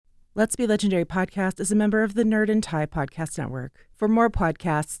Let's Be Legendary podcast is a member of the Nerd and Tie podcast network. For more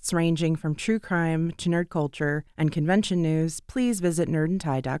podcasts ranging from true crime to nerd culture and convention news, please visit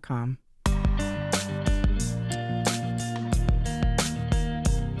nerdandtie.com.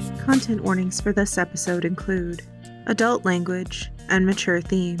 Content warnings for this episode include adult language and mature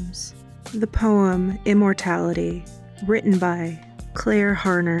themes. The poem Immortality, written by Claire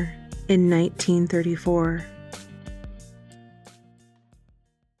Harner in 1934.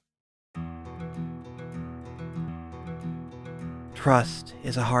 Trust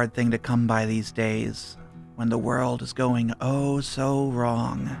is a hard thing to come by these days, when the world is going oh so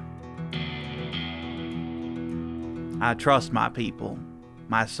wrong. I trust my people,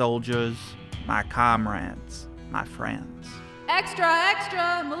 my soldiers, my comrades, my friends. Extra,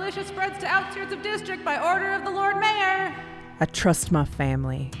 extra! Militia spreads to outskirts of district by order of the Lord Mayor. I trust my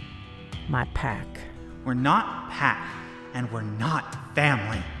family, my pack. We're not pack, and we're not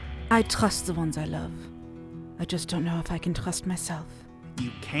family. I trust the ones I love. I just don't know if I can trust myself.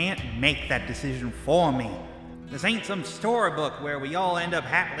 You can't make that decision for me. This ain't some storybook where we all end up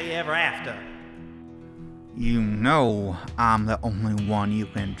happily ever after. You know I'm the only one you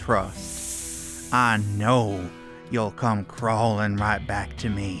can trust. I know you'll come crawling right back to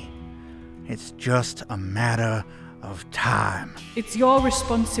me. It's just a matter of time. It's your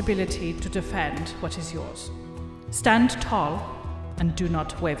responsibility to defend what is yours. Stand tall and do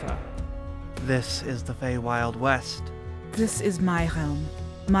not waver. This is the Feywild West. This is my realm,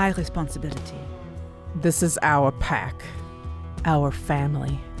 my responsibility. This is our pack, our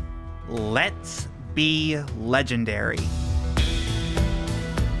family. Let's be legendary.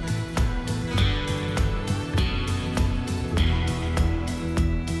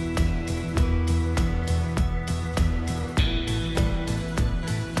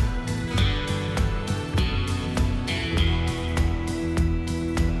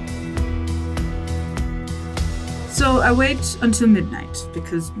 So I wait until midnight,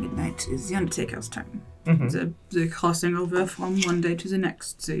 because midnight is the Undertaker's time. The crossing over from one day to the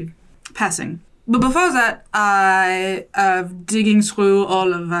next, the passing. But before that, I am digging through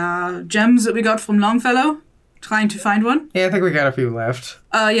all of our gems that we got from Longfellow, trying to find one. Yeah, I think we got a few left.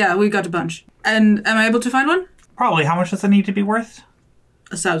 Yeah, we got a bunch. And am I able to find one? Probably. How much does it need to be worth?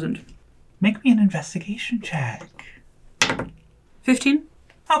 1,000. Make me an investigation check. 15?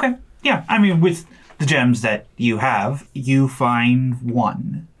 Okay. Yeah, I mean, with the gems that you have, you find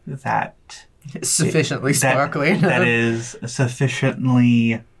one that... Sufficiently sparkly. That is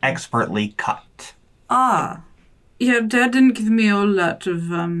sufficiently expertly cut. Ah. Yeah, Dad didn't give me a whole lot of,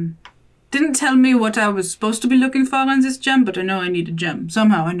 didn't tell me what I was supposed to be looking for in this gem, but I know I need a gem.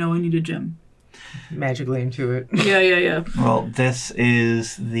 Somehow I know I need a gem. Magically into it. Yeah. Well, this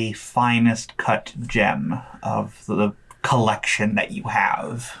is the finest cut gem of the collection that you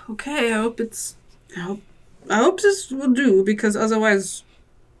have. Okay, I hope this will do, because otherwise,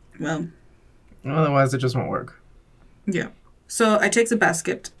 well... Otherwise, it just won't work. Yeah. So I take the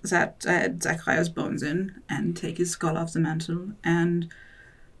basket that I had Zachariah's bones in and take his skull off the mantle. And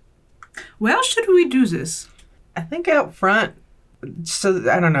where should we do this? I think out front. So,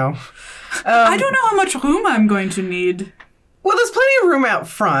 I don't know. I don't know how much room I'm going to need. Well, there's plenty of room out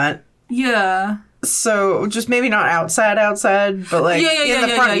front. Yeah. So just maybe not outside, but like in the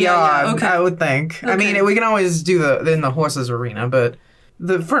front yard, Okay. I would think. Okay. I mean, we can always do in the horses arena, but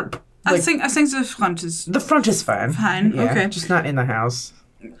the front... I think the front is... The front is fine. Fine, yeah, okay. Just not in the house.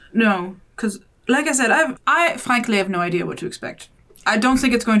 No, because, like I said, I frankly have no idea what to expect. I don't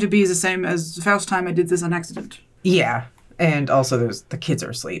think it's going to be the same as the first time I did this on accident. Yeah, and also the kids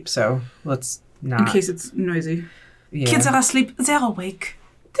are asleep, so let's not... In case it's noisy. Yeah. Kids are asleep. They're awake.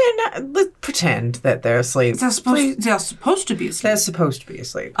 They're not... Let's pretend that they're asleep. They're supposed to be asleep. They're supposed to be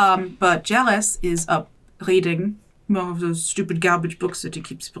asleep. But Jairus is up reading more of those stupid garbage books that he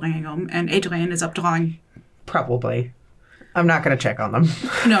keeps bringing home, and Adrian is up drawing. Probably. I'm not going to check on them.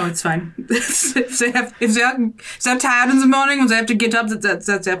 No, it's fine. if they're tired in the morning when they have to get up, that's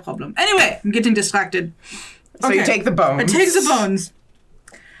their problem. Anyway, I'm getting distracted. So you take the bones. I take the bones.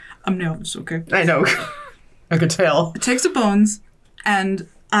 I'm nervous, okay? I know. I could tell. I take the bones, and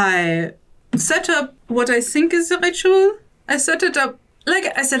I set up what I think is a ritual. I set it up,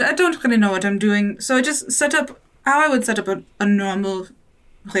 like I said, I don't really know what I'm doing, so I just set up how I would set up a normal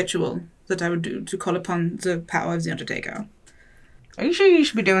ritual that I would do to call upon the power of the Undertaker. Are you sure you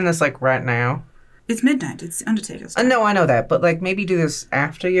should be doing this, like, right now? It's midnight. It's the Undertaker's time. No, I know that, but, like, maybe do this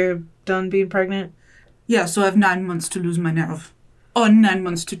after you're done being pregnant? Yeah, so I have 9 months to lose my nerve. Or 9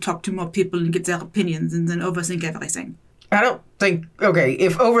 months to talk to more people and get their opinions and then overthink everything. I don't think... Okay,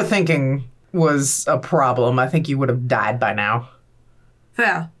 if overthinking was a problem, I think you would have died by now.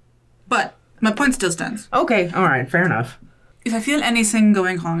 Fair. But my point still stands. Okay, all right, fair enough. If I feel anything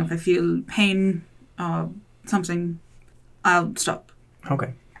going wrong, if I feel pain or something, I'll stop.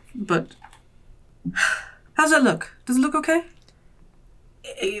 Okay. But how's that look? Does it look okay?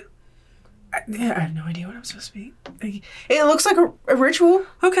 I have no idea what I'm supposed to be. It looks like a ritual.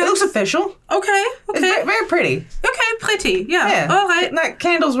 Okay. It looks official. Okay. It's very pretty. Okay, pretty. Yeah. Yeah. All right. That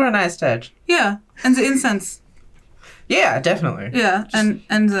candles were a nice touch. Yeah. And the incense. Yeah, definitely. Yeah. And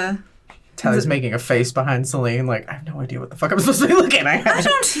the... Tally's making a face behind Celine, like, I have no idea what the fuck I'm supposed to be looking at. I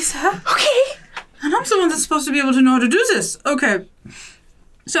don't see that. Okay. And I'm the one that's supposed to be able to know how to do this. Okay.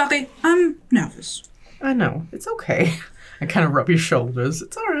 Sorry, I'm nervous. I know. It's okay. I kind of rub your shoulders.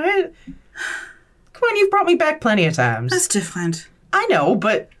 It's all right. Come on, you've brought me back plenty of times. That's different. I know,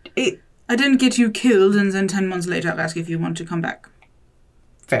 but it... I didn't get you killed and then 10 months later ask if you want to come back.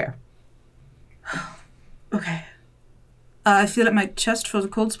 Fair. Okay. I feel at my chest for the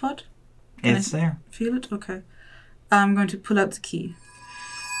cold spot. It's there. Feel it? Okay. I'm going to pull out the key.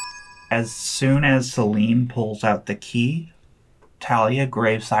 As soon as Celine pulls out the key, Talia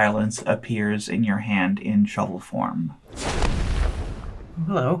Grave Silence appears in your hand in shovel form.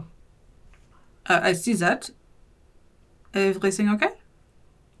 Hello. I see that. Everything okay?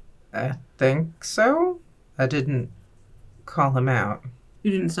 I think so. I didn't call him out.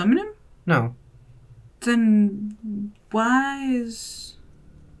 You didn't summon him? No. Then why is...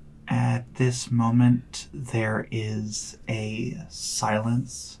 At this moment, there is a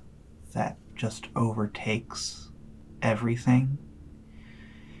silence that just overtakes everything,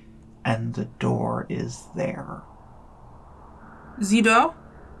 and the door is there. The door?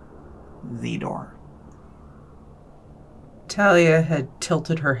 The door. Talia had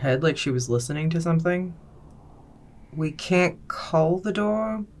tilted her head like she was listening to something. We can't call the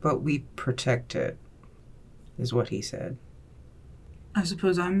door, but we protect it, is what he said. I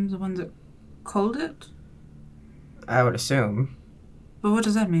suppose I'm the one that called it? I would assume. But what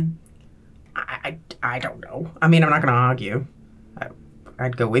does that mean? I don't know. I mean, I'm not going to argue.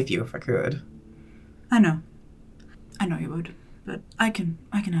 I'd go with you if I could. I know. I know you would, but I can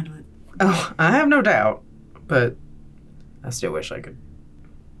handle it. Oh, I have no doubt, but I still wish I could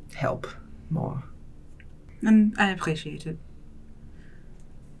help more. And I appreciate it.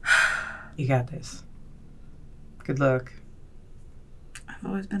 You got this. Good luck. I've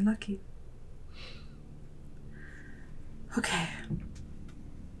always been lucky. Okay.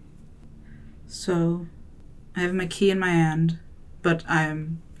 So, I have my key in my hand, but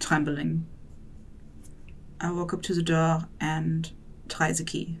I'm trembling. I walk up to the door and try the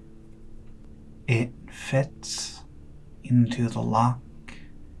key. It fits into the lock,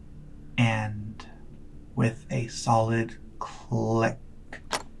 and with a solid click,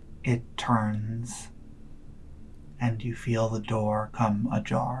 it turns, and you feel the door come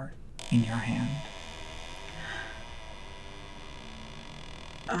ajar in your hand.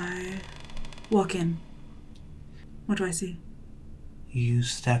 I walk in. What do I see? You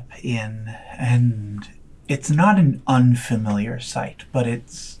step in, and it's not an unfamiliar sight, but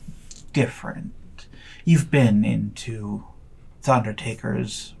it's different. You've been into the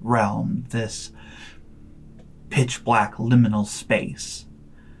Undertaker's realm, this pitch black liminal space.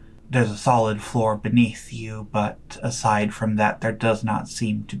 There's a solid floor beneath you, but aside from that, there does not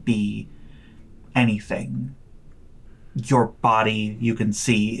seem to be anything. Your body, you can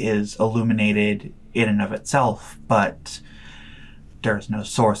see, is illuminated in and of itself, but there's no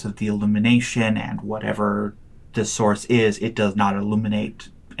source of the illumination, and whatever the source is, it does not illuminate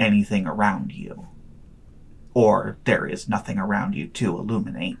anything around you. Or there is nothing around you to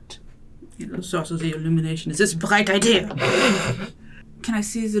illuminate. The source of the illumination is this bright idea. Can I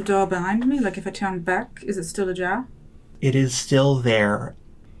see the door behind me? Like if I turn back, is it still ajar? It is still there,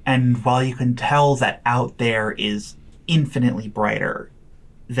 and while you can tell that out there is infinitely brighter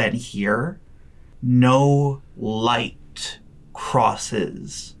than here, no light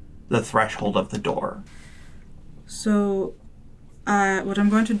crosses the threshold of the door. So, what I'm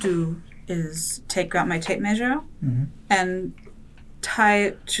going to do is take out my tape measure and tie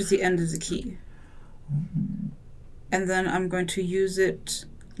it to the end of the key. And then I'm going to use it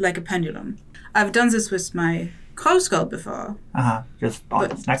like a pendulum. I've done this with my crow skull before. Just on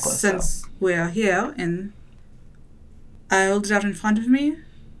this necklace. Since we're here, and I hold it out in front of me.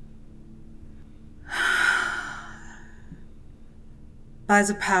 By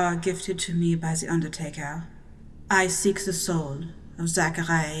the power gifted to me by the Undertaker, I seek the soul of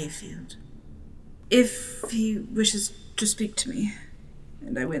Zachariah Hayfield. If he wishes to speak to me.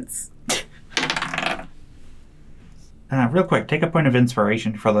 And I wince. Real quick, take a point of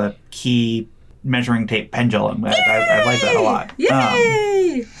inspiration for the key measuring tape pendulum. I like that a lot.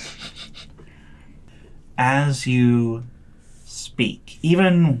 Yay! as you speak,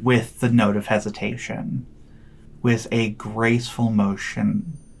 even with the note of hesitation, with a graceful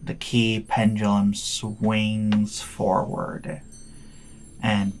motion, the key pendulum swings forward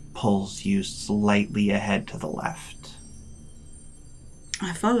and pulls you slightly ahead to the left.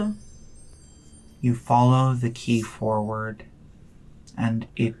 I follow. You follow the key forward, and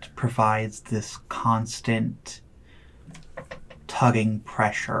it provides this constant tugging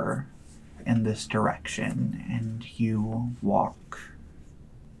pressure in this direction, and you walk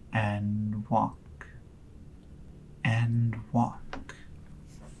and walk and walk.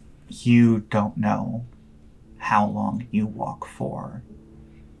 You don't know how long you walk for.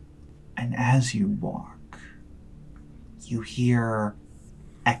 And as you walk, you hear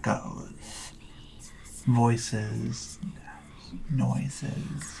echoes, voices,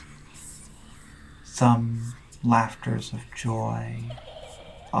 noises, some laughters of joy,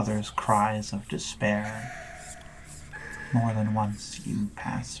 others cries of despair. More than once you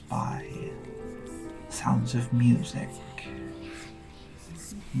pass by sounds of music,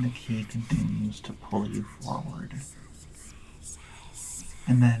 and the key continues to pull you forward.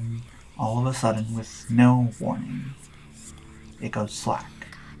 And then, all of a sudden, with no warning, it goes slack.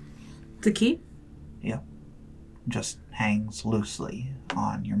 The key? Yep. Just hangs loosely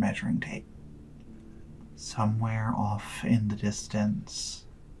on your measuring tape. Somewhere off in the distance,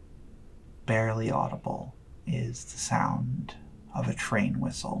 barely audible, is the sound of a train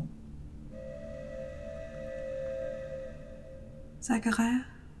whistle. Zachariah?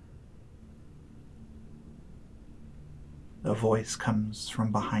 A voice comes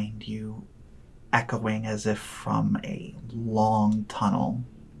from behind you, echoing as if from a long tunnel.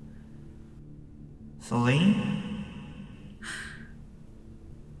 Celine?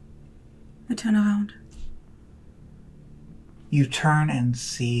 I turn around. You turn and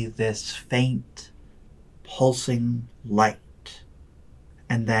see this faint, pulsing light,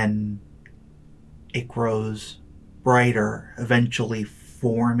 and then it grows brighter, eventually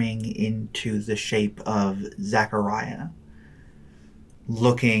forming into the shape of Zachariah,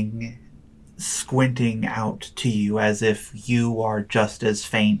 looking, squinting out to you as if you are just as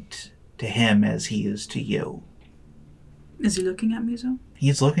faint to him as he is to you. Is he looking at me, so?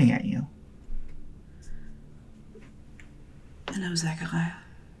 He's looking at you. Hello, Zachariah.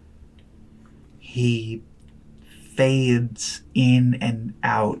 He fades in and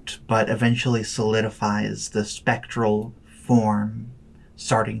out, but eventually solidifies, the spectral form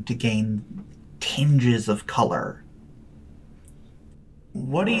starting to gain tinges of color.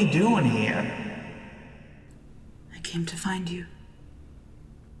 What are you doing here? I came to find you.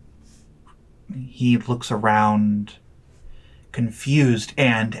 He looks around, confused,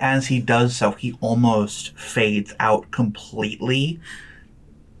 and as he does so, he almost fades out completely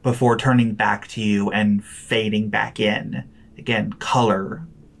before turning back to you and fading back in. Again, color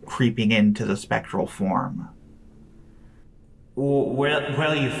creeping into the spectral form.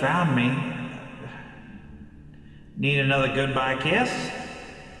 Well, you found me. Need another goodbye kiss?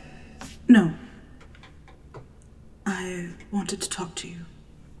 No. I wanted to talk to you.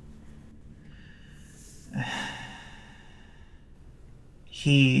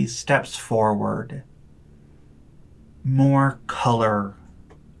 He steps forward, more color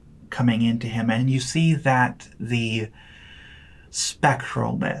coming into him, and you see that the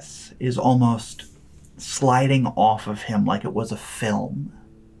spectralness is almost sliding off of him like it was a film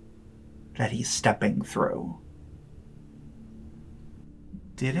that he's stepping through.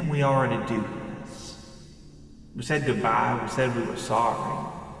 Didn't we already do this? We said goodbye, we said we were sorry.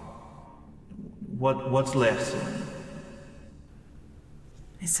 What's left, Celine?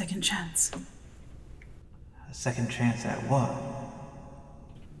 A second chance. A second chance at what?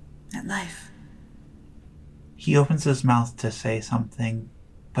 At life. He opens his mouth to say something,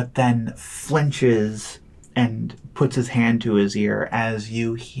 but then flinches and puts his hand to his ear as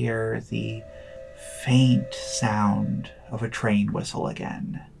you hear the faint sound of a train whistle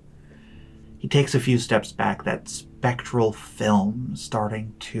again. He takes a few steps back, that spectral film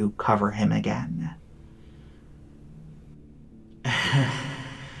starting to cover him again.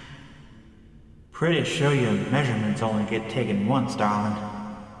 Pretty sure your measurements only get taken once, darling.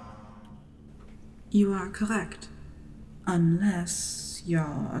 You are correct. Unless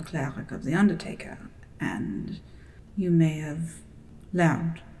you're a cleric of the Undertaker, and you may have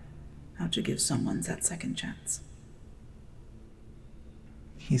learned how to give someone that second chance.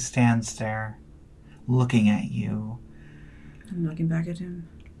 He stands there, looking at you. I'm looking back at him.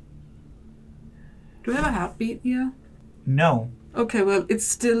 Do I have a heartbeat here? No. Okay, well, it's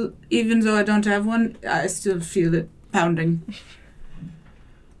still, even though I don't have one, I still feel it pounding.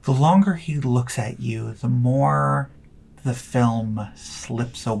 The longer he looks at you, the more the film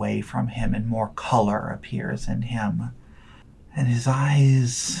slips away from him and more color appears in him. And his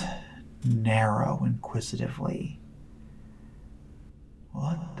eyes narrow inquisitively.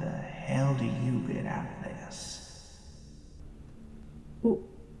 What the hell do you get out of this?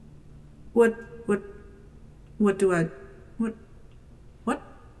 What do I... What?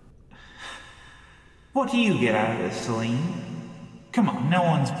 What do you get out of this, Celine? Come on, no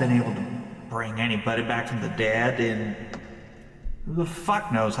one's been able to bring anybody back from the dead in... who the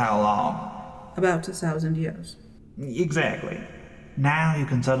fuck knows how long? About 1,000 years. Exactly. Now you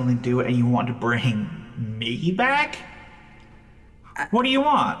can suddenly do it and you want to bring me back? What do you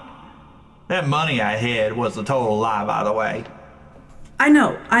want? That money I hid was a total lie, by the way. I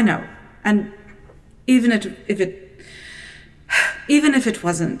know. And even if it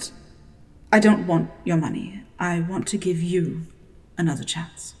wasn't, I don't want your money. I want to give you another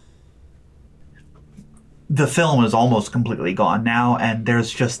chance. The film is almost completely gone now, and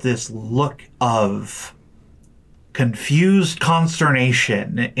there's just this look of confused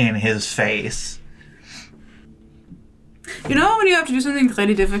consternation in his face. You know when you have to do something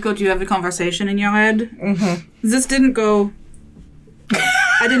really difficult, you have a conversation in your head? Mm-hmm. This didn't go...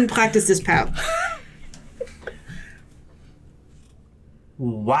 I didn't practice this, pal.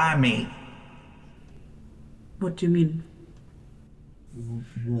 Why me? What do you mean?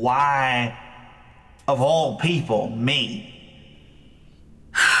 Why, of all people, me?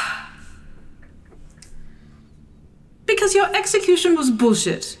 Because your execution was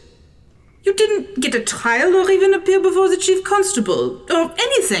bullshit. You didn't get a trial or even appear before the chief constable, or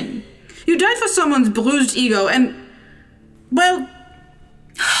anything. You died for someone's bruised ego and, well,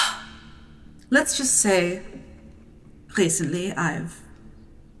 let's just say, recently I've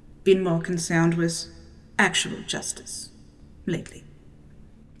been more concerned with actual justice lately.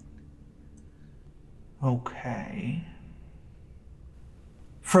 Okay.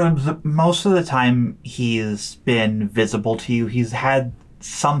 For most of the time he's been visible to you, he's had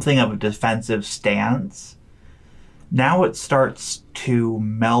something of a defensive stance. Now it starts to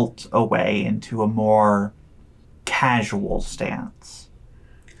melt away into a more casual stance.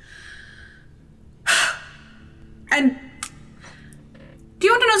 And do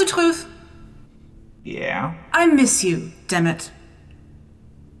you want to know the truth? Yeah? I miss you, damn it.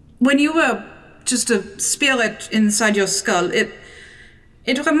 When you were just a spirit inside your skull, it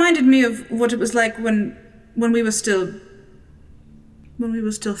reminded me of what it was like when we were still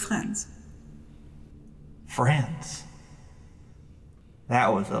friends. Friends?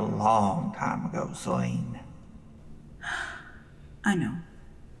 That was a long time ago, Celine. I know.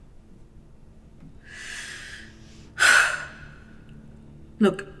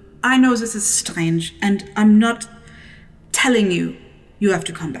 Look, I know this is strange, and I'm not telling you have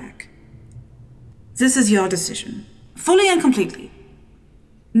to come back. This is your decision, fully and completely.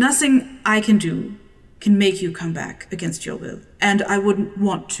 Nothing I can do can make you come back against your will, and I wouldn't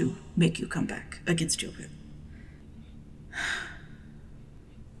want to make you come back against your will.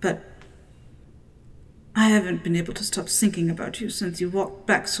 But I haven't been able to stop thinking about you since you walked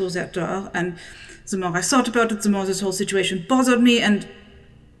back through that door, and the more I thought about it, the more this whole situation bothered me, and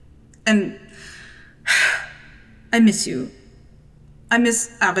I miss you. I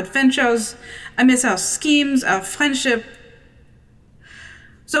miss our adventures. I miss our schemes, our friendship.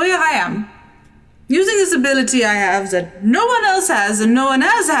 So here I am, using this ability I have that no one else has and no one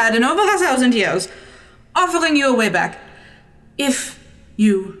has had in over 1,000 years, offering you a way back, if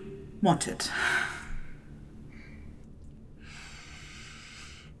you want it.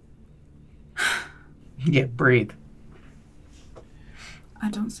 Yeah, breathe. I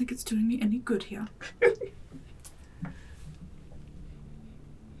don't think it's doing me any good here.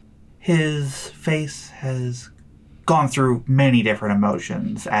 His face has gone through many different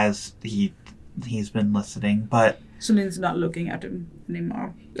emotions as he's been listening, but Celine's not looking at him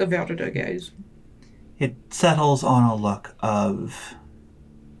anymore. Averted her gaze. it settles on a look of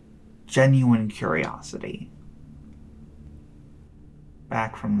genuine curiosity.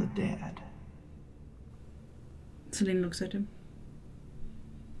 Back from the dead. Celine looks at him.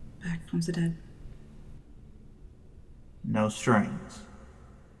 Back from the dead. No strings.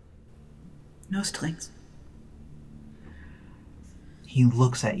 No strings. He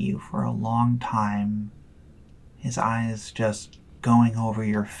looks at you for a long time, his eyes just going over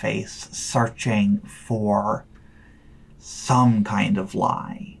your face, searching for some kind of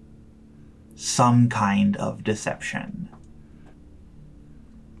lie, some kind of deception.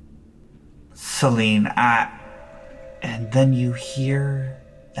 Celine, and then you hear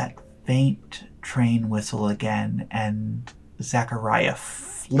that faint train whistle again, and Zachariah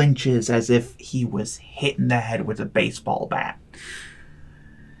flinches as if he was hit in the head with a baseball bat.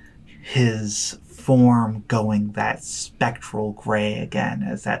 His form going that spectral gray again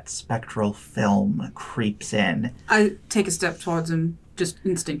as that spectral film creeps in. I take a step towards him, just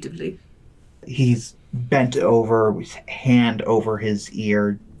instinctively. He's bent over, with hand over his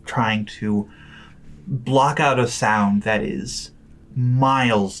ear, trying to block out a sound that is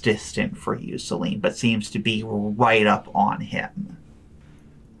miles distant for you, Celine, but seems to be right up on him.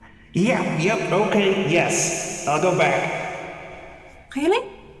 Yep, okay, yes. I'll go back. Really?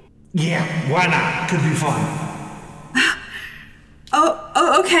 Yeah, why not? Could be fun.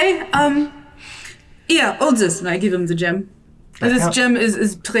 Okay. Yeah, hold this, and I give him the gem. This gem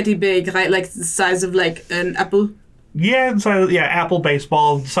is pretty big, right? Like the size of like an apple. Yeah, so apple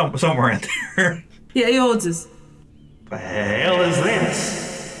baseball, somewhere in there. Yeah, he holds this. The hell is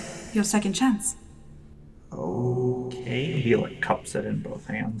this? Your second chance. Okay. He cups it in both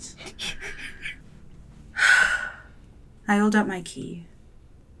hands. I hold out my key.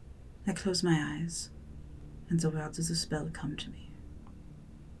 I close my eyes, and the words of the spell come to me.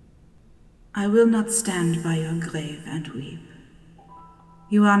 I will not stand by your grave and weep.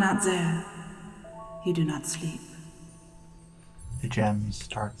 You are not there. You do not sleep. The gem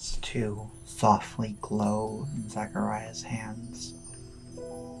starts to softly glow in Zachariah's hands.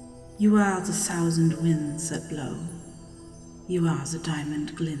 You are the thousand winds that blow. You are the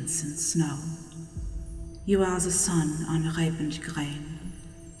diamond glints in snow. You are the sun on ripened grain.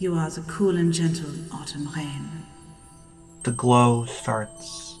 You are the cool and gentle autumn rain. The glow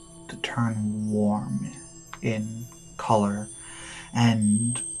starts to turn warm in color,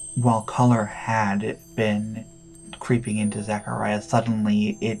 and while color had been creeping into Zachariah,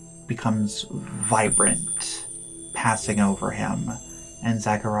 suddenly it becomes vibrant, passing over him, and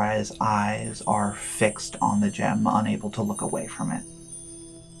Zachariah's eyes are fixed on the gem, unable to look away from it.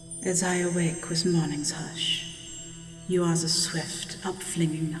 As I awake with morning's hush, you are the swift,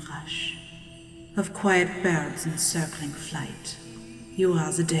 upflinging rush of quiet birds in circling flight. You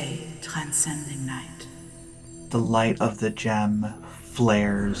are the day transcending night. The light of the gem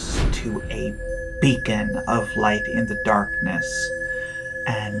flares to a beacon of light in the darkness,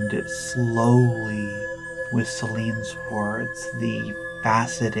 and slowly, with Celine's words, the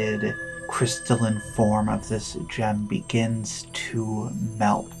faceted, crystalline form of this gem begins to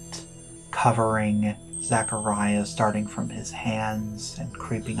melt, covering Zachariah, starting from his hands and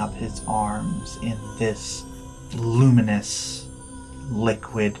creeping up his arms in this luminous,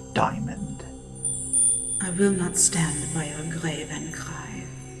 liquid diamond. I will not stand by your grave and cry.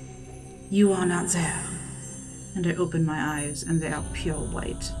 You are not there. And I open my eyes, and they are pure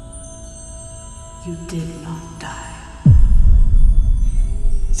white. You did not die.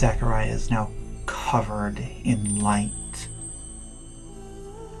 Zachariah is now covered in light.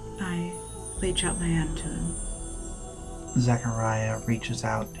 I reach out my hand to him. Zachariah reaches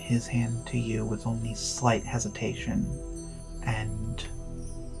out his hand to you with only slight hesitation and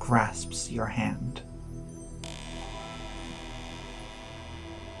grasps your hand.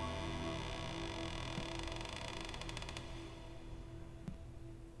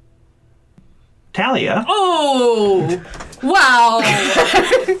 Talia? Oh! Wow!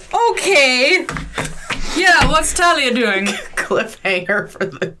 Okay! Yeah, what's Talia doing? Cliffhanger for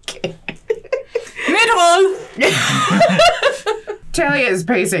the game. Mid-roll! Talia is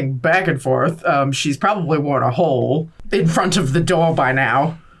pacing back and forth. She's probably worn a hole in front of the door by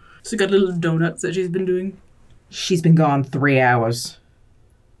now. She got little donuts that she's been doing. She's been gone 3 hours.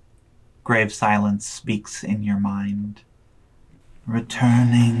 Grave silence speaks in your mind.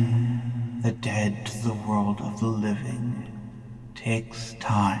 Returning the dead to the world of the living takes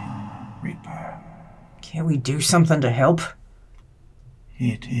time, Reaper. Can't we do something to help?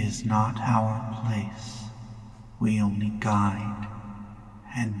 It is not our place. We only guide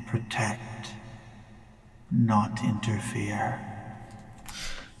and protect, not interfere.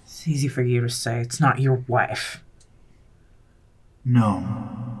 It's easy for you to say. It's not your wife.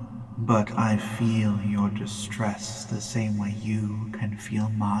 No, but I feel your distress the same way you can feel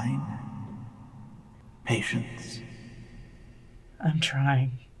mine. Patience. I'm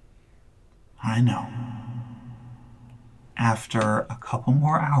trying. I know. After a couple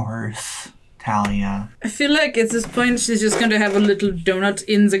more hours, Talia... I feel like at this point she's just going to have a little donut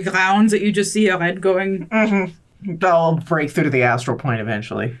in the ground that you just see her head going. Mm-hmm. I'll break through to the astral plane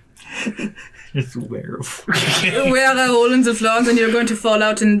eventually. Just werewolf. Wear a hole in the floor and then you're going to fall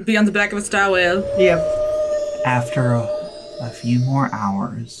out and be on the back of a star whale. Yep. After a few more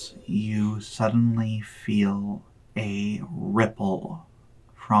hours, you suddenly feel a ripple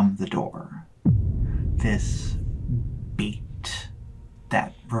from the door. This beat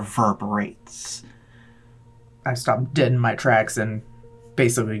that reverberates. I stop dead in my tracks and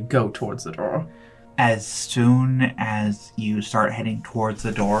basically go towards the door. As soon as you start heading towards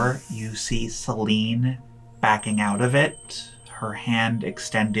the door, you see Celine backing out of it, her hand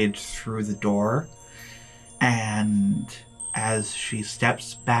extended through the door, and as she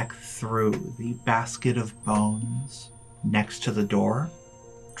steps back through, the basket of bones next to the door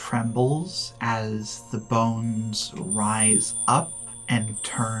trembles as the bones rise up and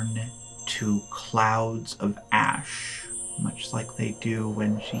turn to clouds of ash, much like they do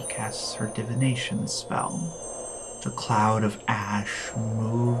when she casts her divination spell. The cloud of ash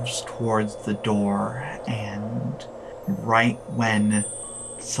moves towards the door, and right when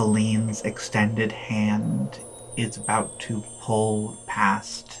Celine's extended hand is about to pull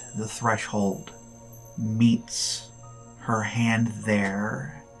past the threshold, meets her hand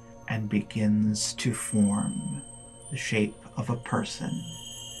there and begins to form the shape of a person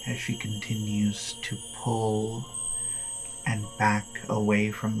as she continues to pull and back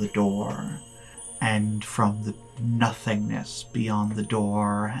away from the door, and from the nothingness beyond the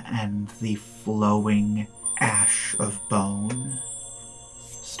door and the flowing ash of bone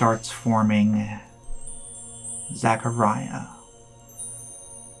starts forming Zachariah.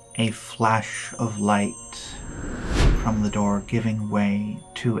 A flash of light from the door giving way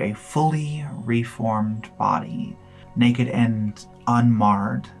to a fully reformed body, naked and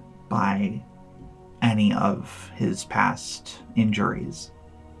unmarred by any of his past injuries.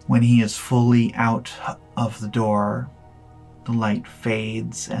 When he is fully out of the door, the light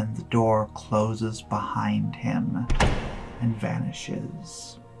fades and the door closes behind him and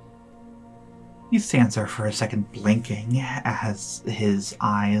vanishes. He stands there for a second blinking as his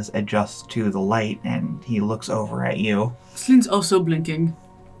eyes adjust to the light, and he looks over at you. Celine's also blinking.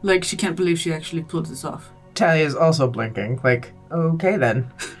 Like, she can't believe she actually pulled this off. Talia is also blinking. Like, okay then.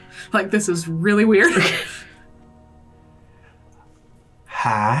 Like, this is really weird.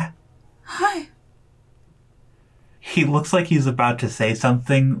 Hi. Hi. He looks like he's about to say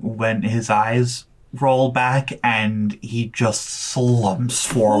something when his eyes roll back and he just slumps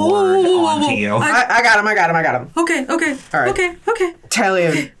forward onto you. I got him. Okay. All right. Okay.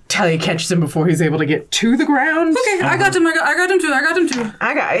 Talia catches him before he's able to get to the ground. Okay, I got him too.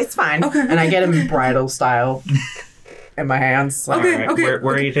 It's fine. Okay. And I get him bridal style in my hands. Like, Okay.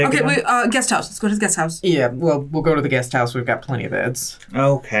 Where are you taking him? wait, guest house. Let's go to the guest house. yeah, well, we'll go to the guest house. We've got plenty of beds.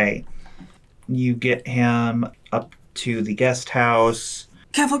 Okay. You get him up to the guest house.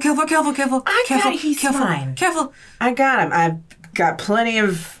 Careful. He's fine. Careful. I got him. I've got plenty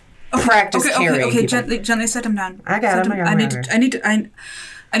of practice carrying Okay, people. gently set him down. I got him. I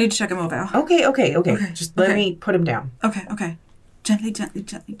need to check him over. Okay. Just let me put him down. Okay. Gently.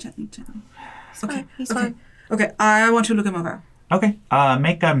 Okay. He's fine. Okay, I want to look him over. Okay.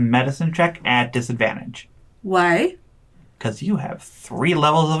 Make a medicine check at disadvantage. Why? Because you have 3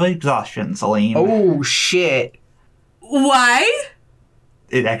 levels of exhaustion, Celine. Oh, shit. Why?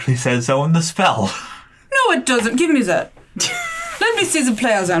 It actually says so in the spell. No, it doesn't. Give me that. Let me see the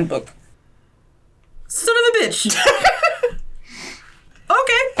player's handbook. Son of a bitch.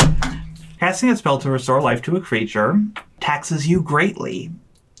 Okay. Casting a spell to restore life to a creature taxes you greatly.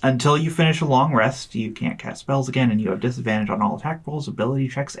 Until you finish a long rest, you can't cast spells again, and you have disadvantage on all attack rolls, ability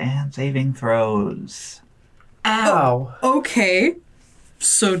checks, and saving throws. Ow. Okay.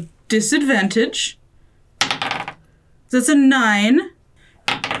 So, disadvantage. That's a 9.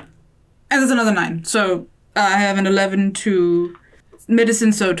 And there's another 9. So, I have an 11 to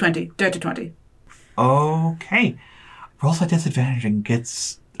medicine, so 20. Dirty 20. Okay. Rolls at disadvantage and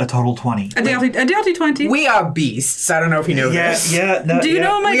gets a total 20. A dirty 20. We are beasts. I don't know if you know this. No, Do you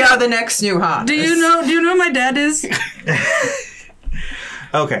know my We are the next new hot. Do you know who my dad is?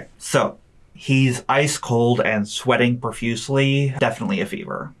 Okay, so he's ice cold and sweating profusely. Definitely a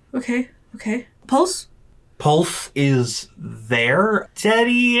fever. Okay. Pulse? Pulse is there,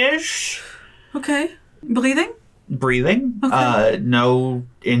 steady-ish. Okay. Breathing? Breathing. Okay. No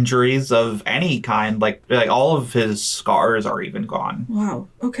injuries of any kind. Like all of his scars are even gone. Wow.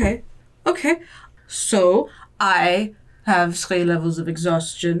 Okay. So, I have 3 levels of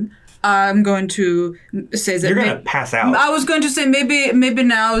exhaustion. I'm going to say that... You're going to pass out. I was going to say maybe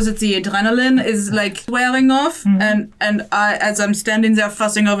now that the adrenaline is like wearing off, and I, as I'm standing there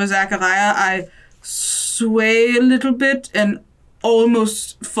fussing over Zachariah, I sway a little bit and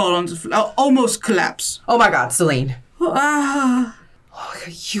almost fall on the floor, almost collapse. Oh my god, Celine. Ah. Oh,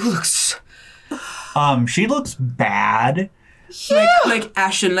 you look so... She looks bad. Yeah. Like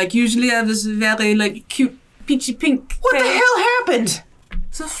ashen. Like usually I have this very like cute peachy pink What face. the hell happened?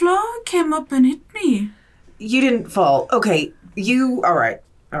 The floor came up and hit me. You didn't fall. Okay, All right.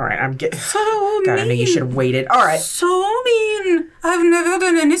 I'm getting... So God, I mean. know you should have waited. All right. So mean. I've never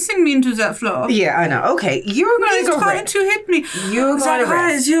done anything mean to that floor. Yeah, I know. Okay, you're going He's to go trying rest. to hit me. You're going to Zachariah,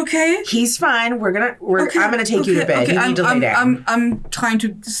 rest. is you okay? He's fine. I'm gonna take you to bed. Okay, You need to lay down. I'm trying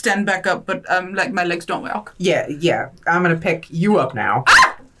to stand back up, but like my legs don't work. Yeah. I'm gonna pick you up now,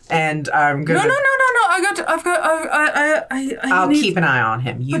 and I'm gonna. No. I'll keep an eye on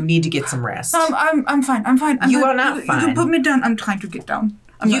him. You need to get some rest. I'm fine. You are not You fine. can put me down. I'm trying to get down.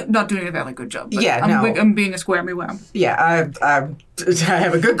 I'm not doing a very good job. But Yeah, I'm being a squirmy worm. Yeah, I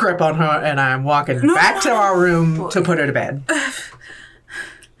have a good grip on her, and I'm walking back to our room to put her to bed.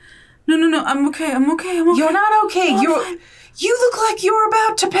 No. I'm okay. You're not okay. Fine. You look like you're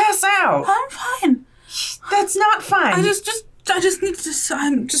about to pass out. I'm fine. That's not fine. I just need to.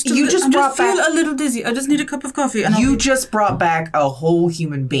 I'm just. You just brought feel back- a little dizzy. I just need a cup of coffee. And You just brought back a whole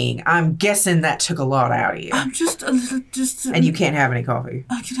human being. I'm guessing that took a lot out of you. I'm just a little. And you can't have any coffee.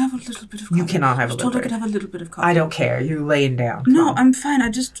 I can have a little bit of coffee. You cannot have a little I bit. could have a little bit of coffee. I don't care. You're laying down. No, Come on. I'm fine. I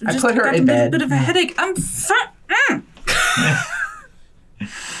just put her got in a bed. little bit of a headache. I'm fine.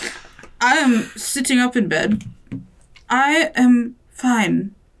 I am sitting up in bed. I am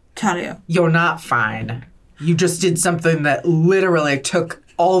fine, Talia. You're not fine. You just did something that literally took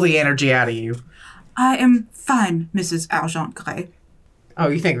all the energy out of you. I am fine, Mrs. Argent Grey. Oh,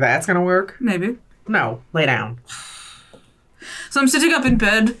 you think that's gonna work? Maybe. No, lay down. So I'm sitting up in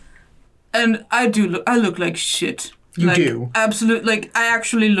bed, and I look like shit. You do. Absolute, I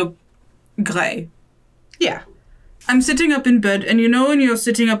actually look grey. Yeah. I'm sitting up in bed, and you know when you're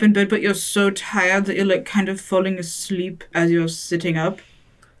sitting up in bed, but you're so tired that you're kind of falling asleep as you're sitting up?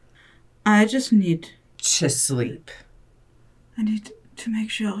 I just need... To sleep. I need to make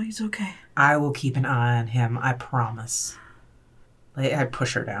sure he's okay. I will keep an eye on him, I promise. I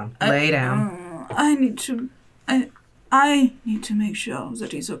push her down. Lay down. I need to... I need to make sure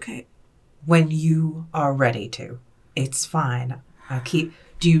that he's okay. When you are ready to. It's fine. I'll keep...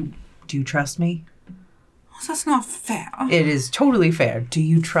 Do you trust me? That's not fair. It is totally fair. Do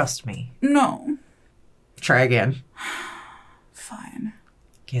you trust me? No. Try again. Fine.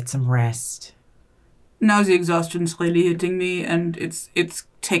 Get some rest. Now the exhaustion's really hitting me, and it's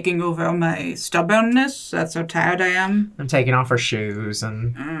taking over my stubbornness. That's how tired I am. I'm taking off her shoes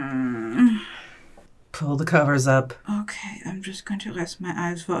and pull the covers up. Okay, I'm just going to rest my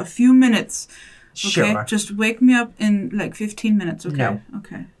eyes for a few minutes. Okay? Sure. Just wake me up in 15 minutes, okay? No.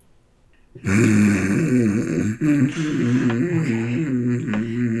 Okay.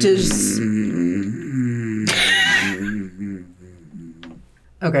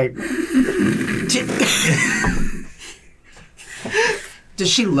 Okay. Does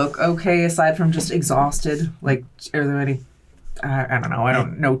she look okay aside from just exhausted? Are there any... I don't know. I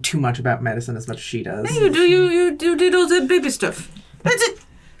don't know too much about medicine as much as she does. You do. You did all the baby stuff. That's it.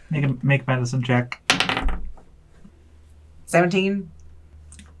 Make medicine check. 17?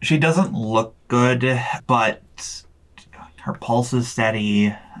 She doesn't look good, but her pulse is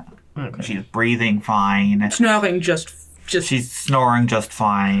steady. Okay. She's breathing fine. Snoring just. She's snoring just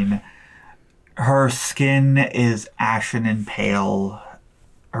fine. Her skin is ashen and pale.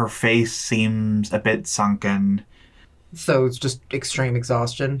 Her face seems a bit sunken. So it's just extreme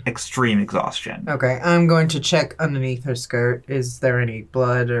exhaustion? Extreme exhaustion. Okay, I'm going to check underneath her skirt. Is there any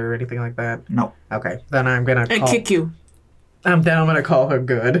blood or anything like that? No. Okay, then I'm going to I kick you. Then I'm going to call her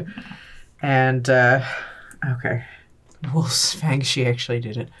good. And, okay. Wolf's Fang, she actually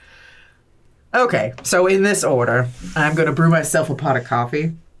did it. Okay, so in this order, I'm going to brew myself a pot of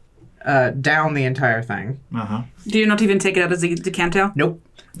coffee. Down the entire thing. Uh-huh. Do you not even take it out of the decanter? Nope.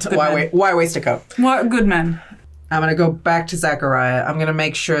 Good Why waste a cup? What good man. I'm going to go back to Zachariah. I'm going to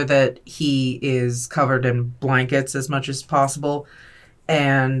make sure that he is covered in blankets as much as possible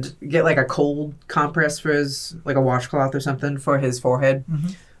and get a cold compress for his, a washcloth or something for his forehead.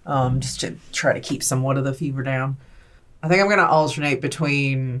 Mm-hmm. Just to try to keep somewhat of the fever down. I think I'm going to alternate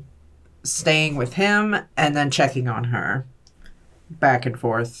between staying with him and then checking on her back and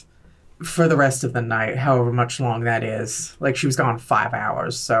forth for the rest of the night, however much long that is. She was gone 5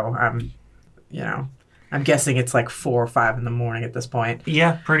 hours, so I'm guessing it's 4 or 5 in the morning at this point.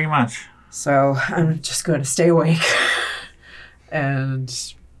 Yeah, pretty much. So I'm just going to stay awake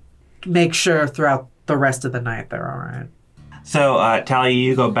and make sure throughout the rest of the night they're all right. So, Talia,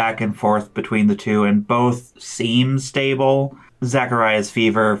 you go back and forth between the two, and both seem stable. Zachariah's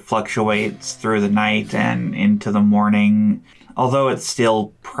fever fluctuates through the night and into the morning. Although it's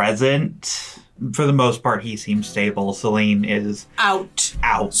still present, for the most part, he seems stable. Celine is Out.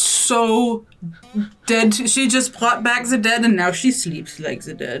 out. So dead. She just brought back the dead, and now she sleeps like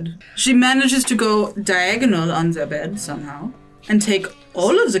the dead. She manages to go diagonal on the bed somehow. and take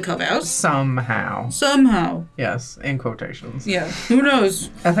all of the cover-outs. Somehow. Yes, in quotations. Yeah, who knows?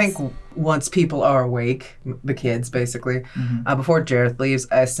 I think once people are awake, the kids basically, before Jareth leaves,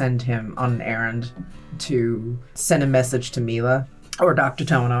 I send him on an errand to send a message to Mila or Dr.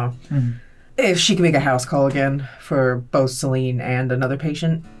 Tono if she can make a house call again for both Celine and another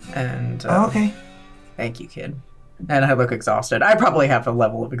patient. And okay. Thank you, kid. And I look exhausted. I probably have a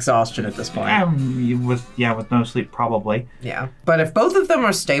level of exhaustion at this point. With no sleep, probably. Yeah. But if both of them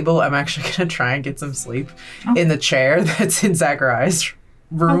are stable, I'm actually going to try and get some sleep in the chair that's in Zachariah's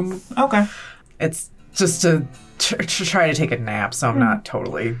room. Oh, okay. It's just to try to take a nap, so I'm not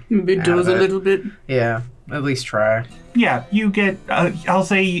totally Maybe doze a little bit. Yeah, at least try. Yeah, you get, I'll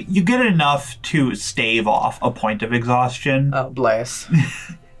say, you get enough to stave off a point of exhaustion. Oh, bless.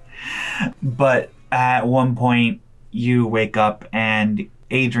 But at one point, you wake up and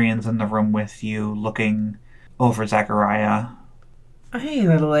Adrian's in the room with you, looking over Zachariah. Hey,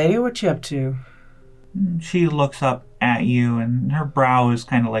 little lady, what you up to? She looks up at you, and her brow is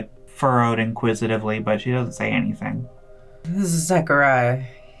kind of like furrowed inquisitively, but she doesn't say anything. This is Zachariah.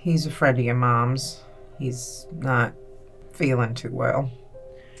 He's a friend of your mom's. He's not feeling too well.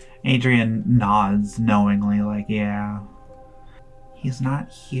 Adrian nods knowingly, like, yeah. He's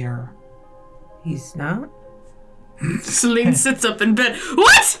not here. He's not? Celine sits up in bed.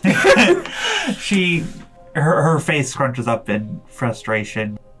 What? Her face scrunches up in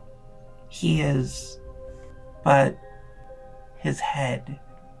frustration. He is, but his head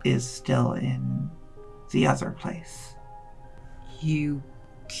is still in the other place. You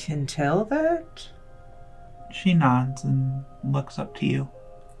can tell that? She nods and looks up to you.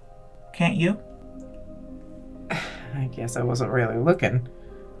 Can't you? I guess I wasn't really looking.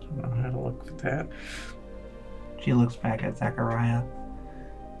 I don't know how to look for that. She looks back at Zachariah.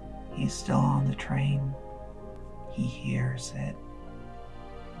 He's still on the train. He hears it.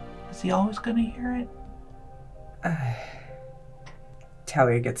 Is he always gonna hear it?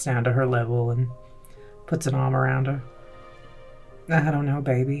 Talia gets down to her level and puts an arm around her. I don't know,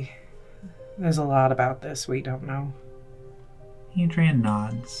 baby. There's a lot about this we don't know. Adrian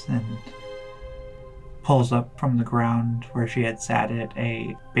nods and pulls up from the ground where she had sat at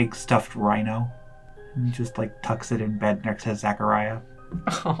a big stuffed rhino and just tucks it in bed next to Zachariah.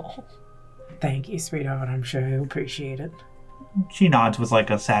 Oh, thank you, sweetheart. I'm sure he'll appreciate it. She nods with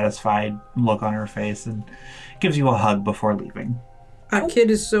a satisfied look on her face and gives you a hug before leaving. Our kid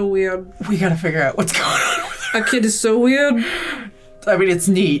is so weird. We gotta figure out what's going on with her. Our kid is so weird. I mean, it's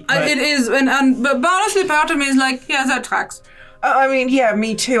neat. But... it is, but honestly, part of me is yeah, that tracks. I mean, yeah,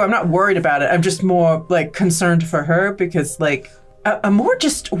 me too. I'm not worried about it. I'm just more, concerned for her because, I'm more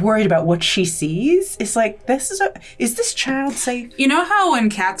just worried about what she sees. It's is this child safe? You know how when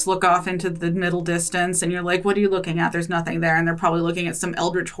cats look off into the middle distance and you're like, what are you looking at? There's nothing there. And they're probably looking at some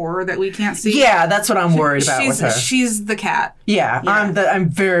eldritch horror that we can't see. Yeah, that's what I'm worried about with her. She's the cat. Yeah. I'm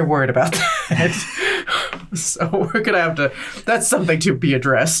very worried about that. So we're going to have to, that's something to be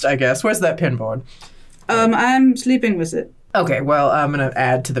addressed, I guess. Where's that pinboard? I'm sleeping with it. Okay, well, I'm going to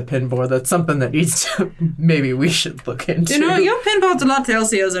add to the pinboard. That's something that needs to, maybe we should look into. You know, your pinboard's a lot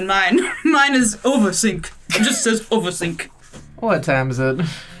healthier than mine. Mine is oversync. It just says oversync. What time is it?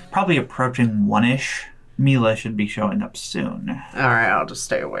 Probably approaching 1-ish. Mila should be showing up soon. All right, I'll just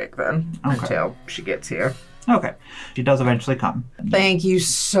stay awake then until she gets here. Okay. She does eventually come. Thank you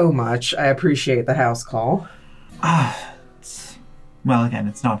so much. I appreciate the house call. Well, again,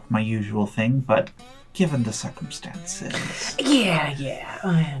 it's not my usual thing, but given the circumstances. Yeah,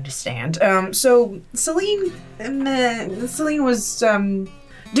 I understand. So Celine was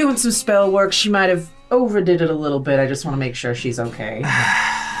doing some spell work. She might have overdid it a little bit. I just want to make sure she's okay.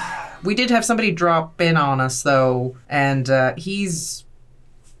 We did have somebody drop in on us though, and he's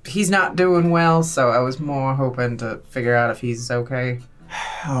not doing well. So I was more hoping to figure out if he's okay.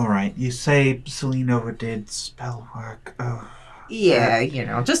 All right, you say Celine overdid spell work. Oh.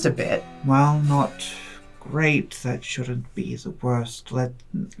 Yeah, just a bit. Well, not great. That shouldn't be the worst. Let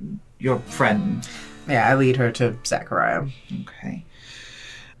your friend... Yeah, I lead her to Zachariah. Okay.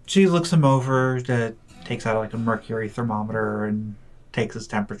 She looks him over, takes out a mercury thermometer and takes his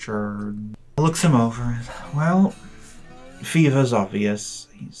temperature. And looks him over. Well, fever's obvious.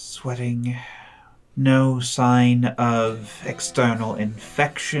 He's sweating. No sign of external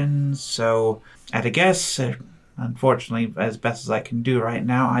infection, so at a guess... Unfortunately, as best as I can do right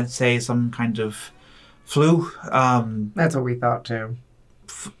now, I'd say some kind of flu. That's what we thought too.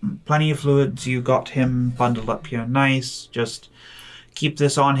 Plenty of fluids. You got him bundled up here nice. Just keep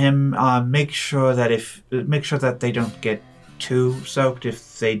this on him. Make sure that they don't get too soaked.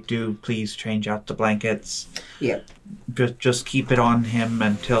 If they do, please change out the blankets. Yep. Just keep it on him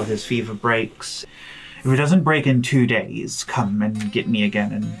until his fever breaks. If it doesn't break in 2 days, come and get me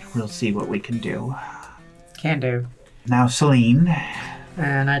again and we'll see what we can do. Can do. Now, Celine.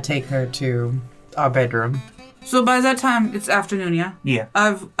 And I take her to our bedroom. So by that time, it's afternoon, yeah? Yeah.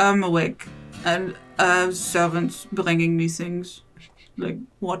 I'm awake, and I have servants bringing me things like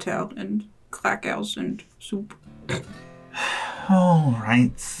water and crackers and soup. All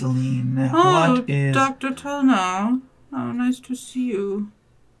right, Celine. Oh, What is... Dr. Turner. Oh, nice to see you.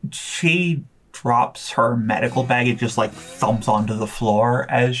 She drops her medical bag. It just, thumps onto the floor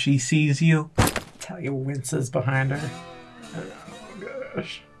as she sees you. Talia winces behind her. Oh,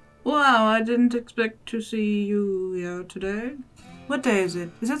 gosh. Wow, I didn't expect to see you here today. What day is it?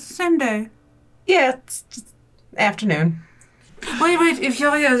 Is it the same day? Yeah, it's just afternoon. Wait, if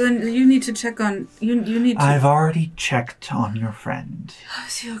you're here, then you need to check on... You need to... I've already checked on your friend.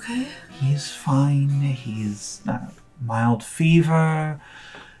 Is he okay? He's fine. He's mild fever.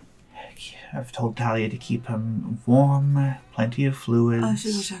 I've told Talia to keep him warm, plenty of fluids. I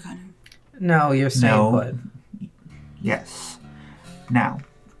should go check on him. No, you're staying put. Yes. Now,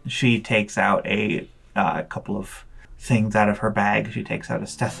 she takes out a couple of things out of her bag. She takes out a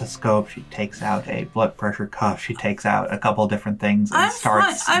stethoscope. She takes out a blood pressure cuff. She takes out a couple different things and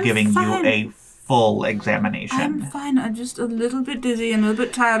starts giving you a full examination. I'm fine. I'm just a little bit dizzy and a little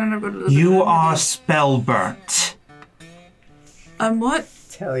bit tired, and I've got a little bit... You are spellburnt. What?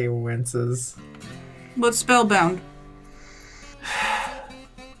 Talia winces. What's spellbound?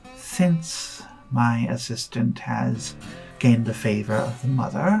 Since my assistant has gained the favor of the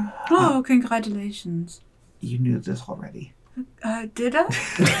mother... Oh, congratulations. You knew this already. Did I?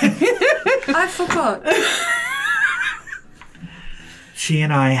 I forgot. She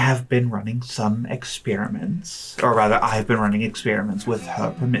and I have been running some experiments, or rather, I've been running experiments with her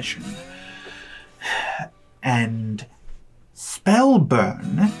permission. And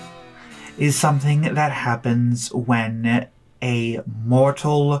spellburn is something that happens when a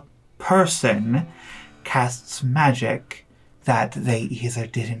mortal person casts magic that they either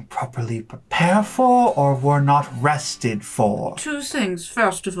didn't properly prepare for or were not rested for. Two things.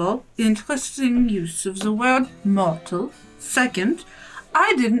 First of all, interesting use of the word mortal. Second,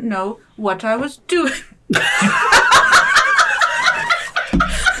 I didn't know what I was doing.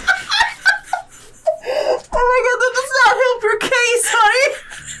 Oh my god, that does not help your case,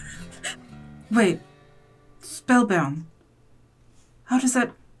 honey! Wait. Spellbound. How does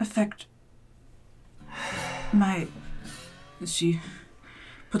that affect my... She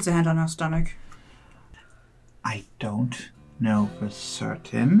puts a hand on her stomach. I don't know for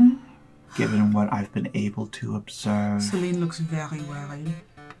certain, given what I've been able to observe. Celine looks very worried.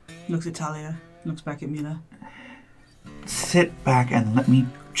 Looks at Talia. Looks back at Mila. Sit back and let me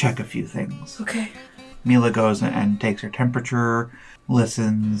check a few things. Okay. Mila goes and takes her temperature,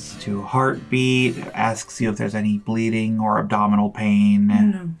 listens to heartbeat, asks you if there's any bleeding or abdominal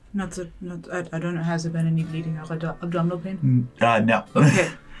pain. No, I don't know. Has there been any bleeding or abdominal pain? No.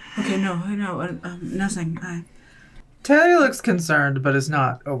 Okay, no, nothing. Talia looks concerned, but is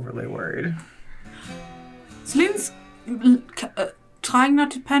not overly worried. Celine's trying not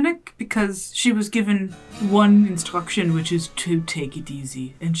to panic because she was given one instruction, which is to take it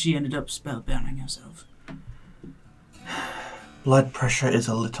easy, and she ended up spellbounding herself. Blood pressure is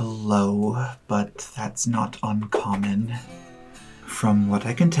a little low, but that's not uncommon. From what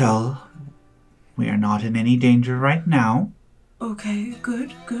I can tell, we are not in any danger right now. Okay,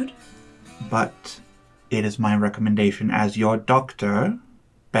 good. But it is my recommendation as your doctor,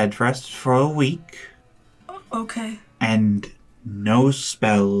 bed rest for a week. Okay. And no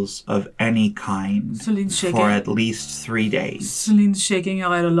spells of any kind Celine's shaking. for at least 3 days. Celine's shaking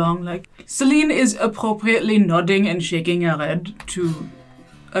her head along like... Celine is appropriately nodding and shaking her head to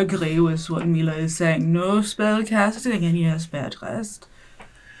agree with what Mila is saying. No spell casting and yes, bed rest.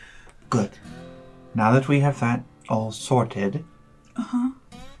 Good. Now that we have that all sorted... Uh-huh.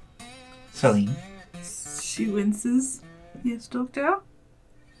 Celine. She winces. Yes, doctor?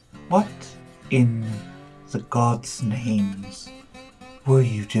 What in the gods' names were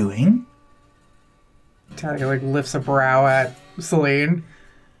you doing? Talia lifts a brow at Celine.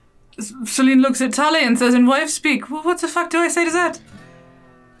 Celine looks at Talia and says in wife speak, well, what the fuck do I say to that?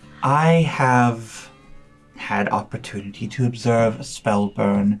 I have had opportunity to observe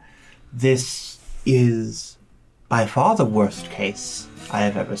spellburn. This is by far the worst case I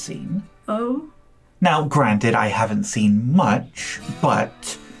have ever seen. Oh? Now, granted, I haven't seen much,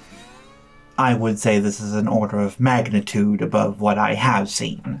 but I would say this is an order of magnitude above what I have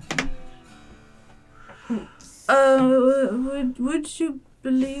seen. Would you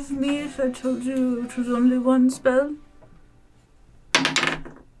believe me if I told you it was only one spell?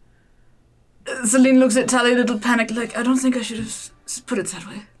 Celine looks at Tally a little panicked, like, I don't think I should have put it that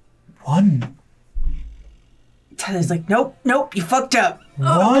way. One. Tyler's like, nope, you fucked up.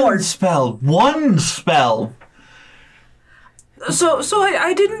 One spell. One spell. So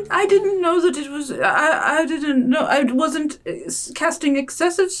I didn't know that it was. I didn't know. I wasn't casting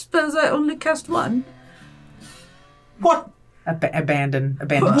excessive spells. I only cast one. What? Abandon.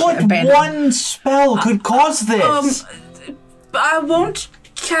 What one spell could cause this? I won't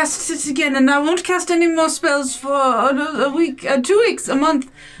cast it again, and I won't cast any more spells for a week, 2 weeks, a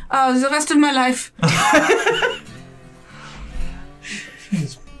month, the rest of my life. She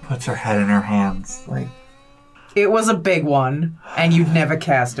just puts her head in her hands, like. It was a big one, and you'd never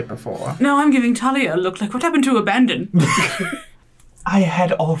cast it before. Now I'm giving Talia a look like, what happened to abandon? I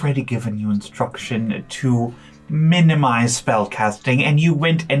had already given you instruction to minimize spell casting, and you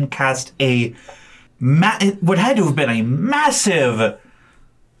went and cast what had to have been a massive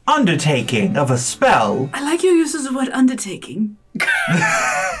undertaking of a spell. I like your use of the word undertaking.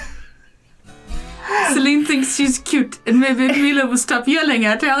 Celine thinks she's cute, and maybe Mila will stop yelling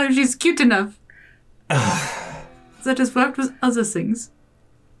at her if she's cute enough. That has worked with other things.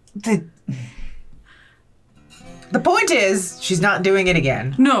 The point is, she's not doing it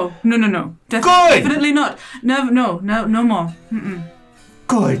again. No. Good! Definitely not. No more. Mm-mm.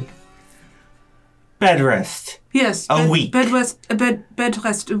 Good. Bed rest. Yes. A week. Bed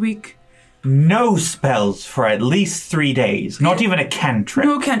rest a week. No spells for at least 3 days. Not even a cantrip.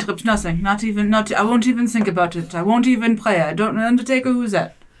 No cantrips, nothing. I won't even think about it. I won't even pray. I don't know Undertaker, who's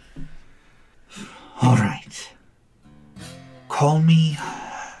that? All right. Call me,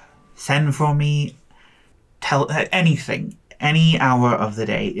 send for me, tell anything, any hour of the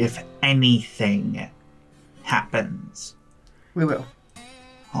day, if anything happens. We will.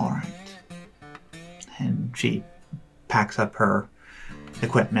 All right. And she packs up her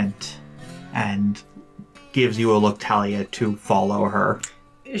equipment and gives you a look, Talia, to follow her.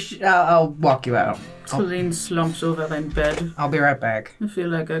 I'll walk you out. Celine slumps over in bed. I'll be right back. I feel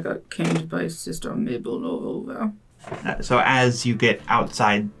like I got caned by Sister Mabel all over. So as you get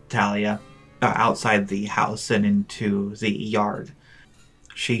outside Talia, outside the house and into the yard,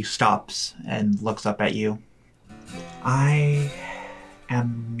 she stops and looks up at you. I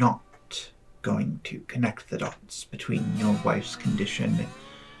am not going to connect the dots between your wife's condition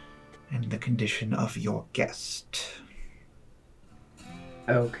and the condition of your guest.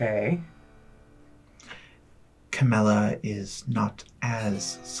 Okay. Camilla is not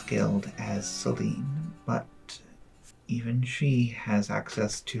as skilled as Celine, but even she has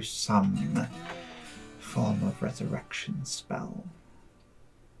access to some form of resurrection spell.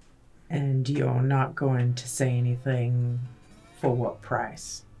 And you're not going to say anything for what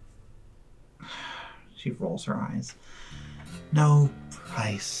price? She rolls her eyes. No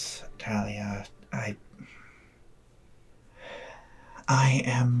price, Talia. I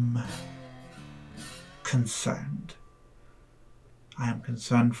am concerned. I am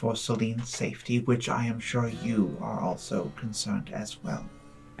concerned for Celine's safety, which I am sure you are also concerned as well.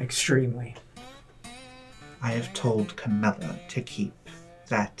 Extremely. I have told Camilla to keep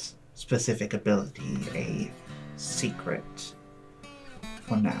that specific ability a secret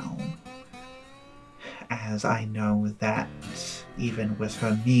for now, as I know that even with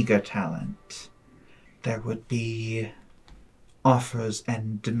her meager talent, there would be offers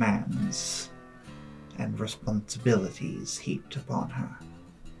and demands and responsibilities heaped upon her.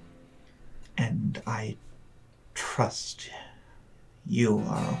 And I trust you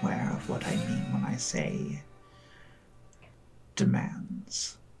are aware of what I mean when I say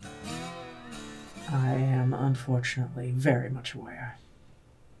demands. I am unfortunately very much aware.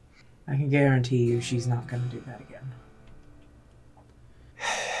 I can guarantee you she's not going to do that again.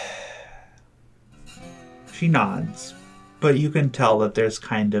 She nods, but you can tell that there's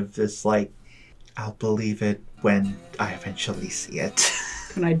kind of this, like, I'll believe it when I eventually see it.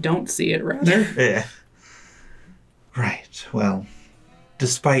 When I don't see it, rather. Yeah. Right, well,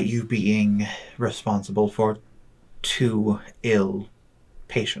 despite you being responsible for 2 ill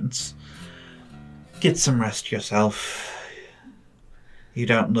patients, get some rest yourself. You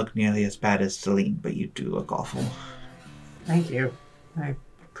don't look nearly as bad as Celine, but you do look awful. Thank you. I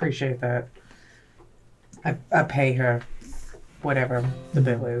appreciate that. I pay her whatever the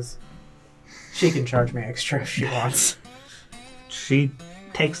bill is. She can charge me extra if she wants. She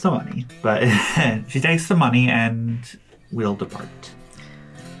takes the money, but she takes the money and we'll depart.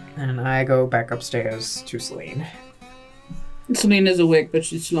 And I go back upstairs to Celine. Celine is awake, but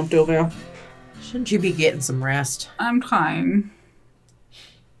she's slumped over. Shouldn't you be getting some rest? I'm trying.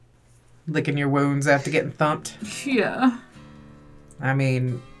 Licking your wounds after getting thumped? Yeah. I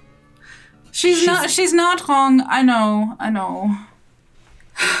mean... She's not wrong. I know.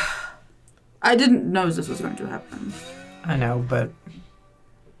 I didn't know this was going to happen. I know, but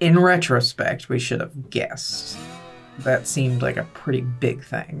in retrospect, we should have guessed. That seemed like a pretty big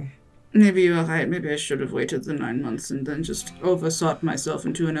thing. Maybe you're right. Maybe I should have waited the 9 months and then just oversought myself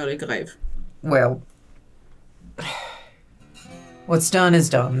into an early grave. Well, what's done is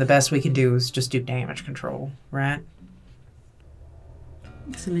done. The best we can do is just do damage control, right?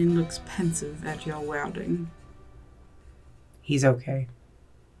 Celine looks pensive at your wording. He's okay.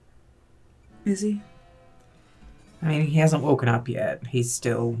 Is he? I mean, he hasn't woken up yet. He's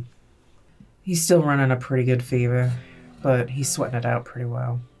still running a pretty good fever, but he's sweating it out pretty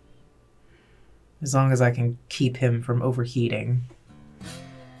well. As long as I can keep him from overheating,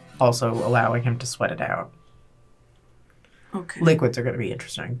 also allowing him to sweat it out. Okay. Liquids are going to be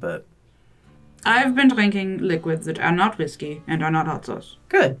interesting, but... I've been drinking liquids that are not whiskey and are not hot sauce.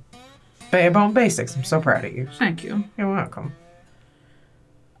 Good. Bare bone basics. I'm so proud of you. Thank you. You're welcome.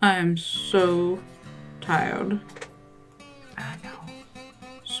 I am so tired. I know.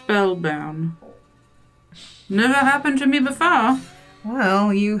 Spellbound. Never happened to me before.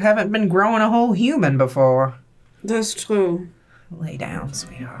 Well, you haven't been growing a whole human before. That's true. Lay down,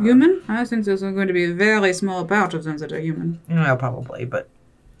 sweetheart. Human? I think there's going to be a very small part of them that are human. Well, probably, but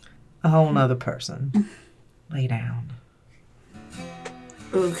a whole nother person. Lay down.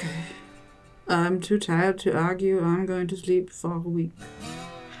 Okay. I'm too tired to argue. I'm going to sleep for a week.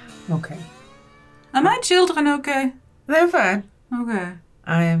 Okay. Are my children okay? They're fine. Okay.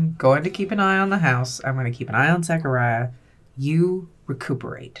 I am going to keep an eye on the house. I'm going to keep an eye on Zachariah. You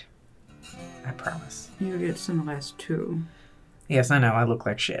recuperate. I promise. You get some rest, too. Yes, I know. I look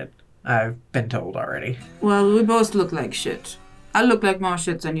like shit. I've been told already. Well, we both look like shit. I look like more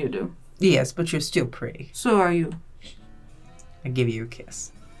shit than you do. Yes, but you're still pretty. So are you. I give you a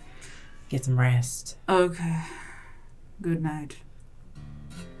kiss. Get some rest. Okay. Good night.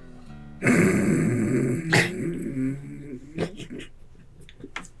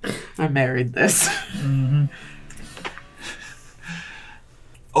 I married this. Mm-hmm.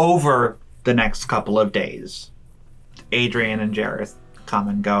 Over the next couple of days, Adrian and Jareth come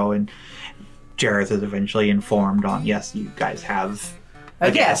and go, and Jareth is eventually informed on, yes, you guys have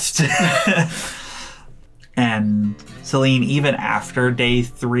a guest. And Celine, even after day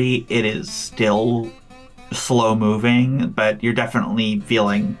 3, it is still slow moving, but you're definitely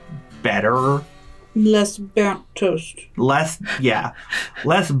feeling better. Less burnt toast. Less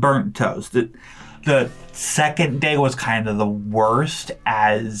burnt toast. The second day was kind of the worst,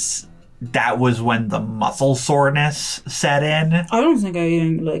 as that was when the muscle soreness set in. I don't think I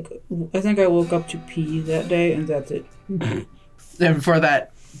even, I think I woke up to pee that day, and that's it. And for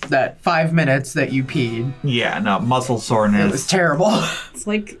that 5 minutes that you peed. Yeah, no, muscle soreness. It was terrible.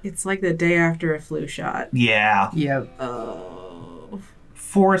 It's like the day after a flu shot. Yeah. Yep. Oh.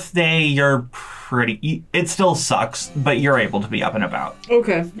 4th day, you're pretty... It still sucks, but you're able to be up and about.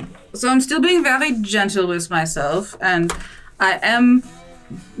 Okay. So I'm still being very gentle with myself, and I am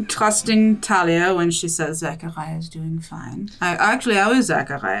trusting Talia when she says Zachariah is doing fine. How is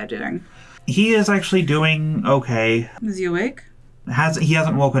Zachariah doing? He is actually doing okay. Is he awake? He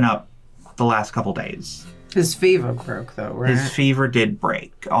hasn't woken up the last couple days. His fever broke, though, right? His fever did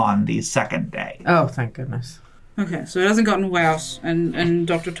break on the 2nd day. Oh, thank goodness. Okay, so it hasn't gotten worse, and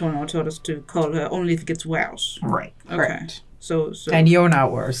Dr. Tono told us to call her only if it gets worse. Right. Okay. Correct. So and you're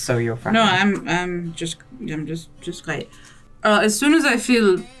not worse, so you're fine. No, I'm just great. As soon as I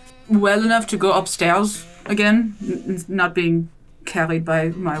feel well enough to go upstairs again, not being carried by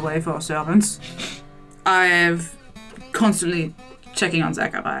my wife or servants, I've constantly checking on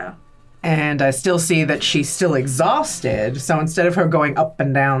Zachariah. And I still see that she's still exhausted, so instead of her going up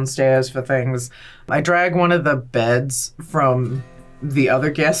and down stairs for things, I drag one of the beds from the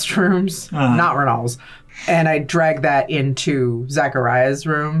other guest rooms, not Renal's, and I drag that into Zachariah's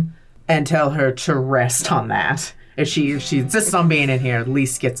room and tell her to rest on that. If she insists on being in here, at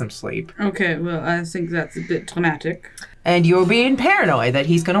least get some sleep. Okay, well, I think that's a bit dramatic. And you're being paranoid that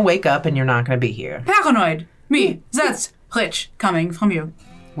he's going to wake up and you're not going to be here. Paranoid? Me? That's rich coming from you.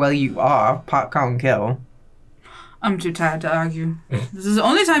 Well, you are. Pot, calm, kill. I'm too tired to argue. This is the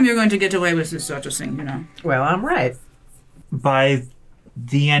only time you're going to get away with this sort of thing, you know. Well, I'm right. By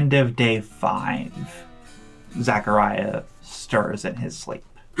the end of day 5, Zachariah stirs in his sleep.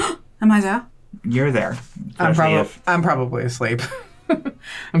 Am I there? You're there. I'm probably asleep.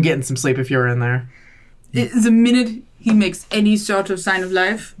 I'm getting some sleep if you're in there. The minute he makes any sort of sign of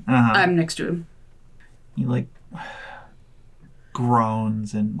life, I'm next to him. He, like,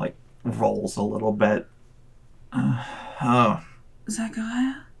 groans and, like, rolls a little bit. Oh.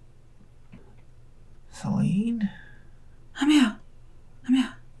 Zachariah? Celine? I'm here.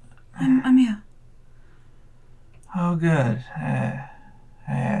 I'm here. Oh, good.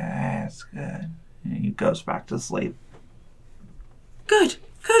 That's good. And he goes back to sleep. Good.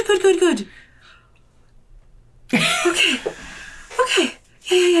 Okay.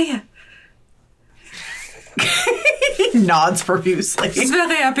 Yeah. He nods profusely. He's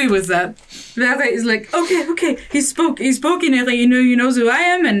very happy with that. He's like, okay. He spoke in it. He knows who I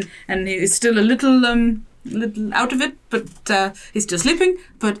am, and he's still a little out of it, but he's still sleeping.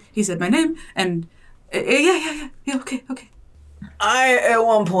 But he said my name, and yeah. Okay. I, at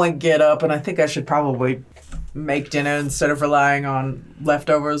one point, get up, and I think I should probably make dinner instead of relying on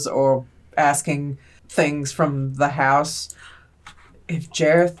leftovers or asking things from the house. If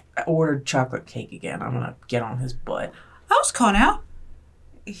Jareth ordered chocolate cake again, I'm gonna get on his butt. How's Connor?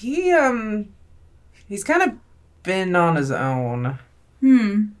 He's kind of been on his own.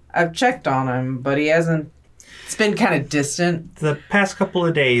 I've checked on him, but he hasn't. It's been kind of distant. The past couple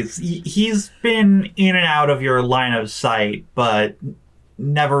of days, he's been in and out of your line of sight, but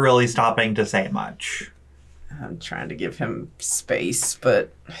never really stopping to say much. I'm trying to give him space,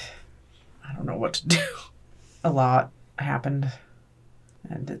 but I don't know what to do. A lot happened,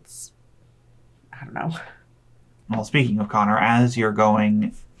 and I don't know. Well, speaking of Connor, as you're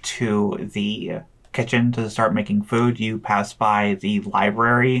going to the kitchen to start making food, you pass by the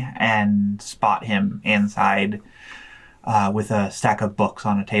library and spot him inside with a stack of books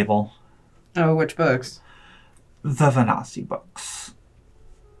on a table. Oh, which books? The Vanassi books.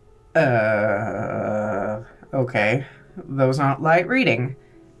 Okay. Those aren't light reading.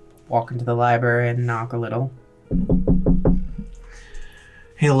 Walk into the library and knock a little.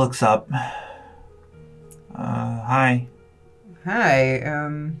 He looks up. Hi. Hi,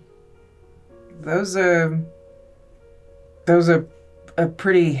 those are a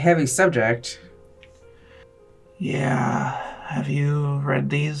pretty heavy subject. Yeah. Have you read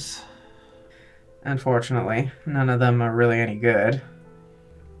these? Unfortunately, none of them are really any good.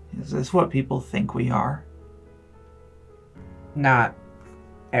 Is this what people think we are? Not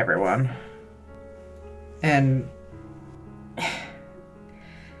everyone. And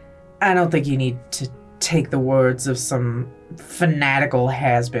I don't think you need to take the words of some fanatical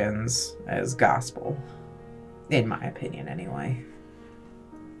has-beens as gospel. In my opinion, anyway.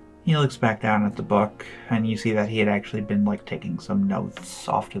 He looks back down at the book, and you see that he had actually been, like, taking some notes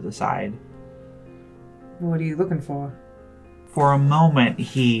off to the side. What are you looking for? For a moment,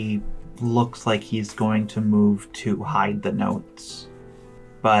 he looks like he's going to move to hide the notes,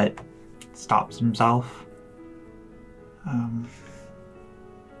 but stops himself. I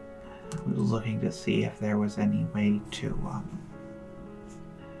was looking to see if there was any way to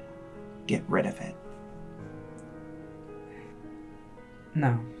get rid of it.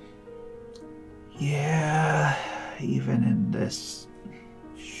 No. Yeah, even in this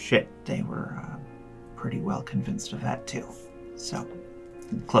shit, they were pretty well convinced of that too. So,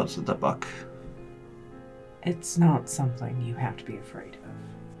 he closes the book. It's not something you have to be afraid of.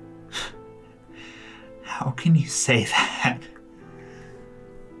 How can you say that?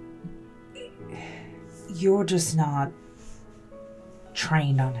 You're just not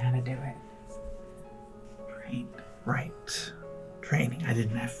trained on how to do it. Trained, right. Training. I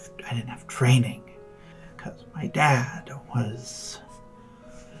didn't have training. Because my dad was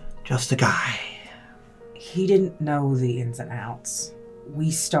just a guy. He didn't know the ins and outs. We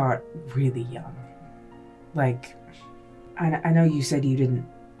start really young. Like, I know you said you didn't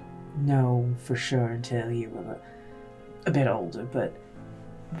know for sure until you were a bit older, but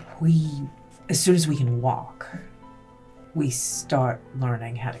as soon as we can walk, we start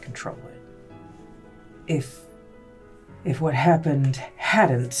learning how to control it. If what happened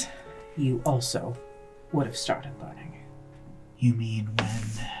hadn't, you also would have started learning. You mean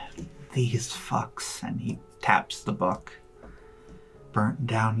when these fucks, and he taps the book, burnt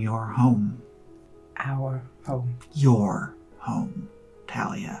down your home? Our home. Your home,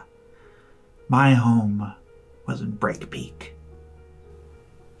 Talia. My home was in Breakpeak.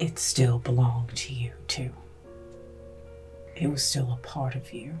 It still belonged to you, too. It was still a part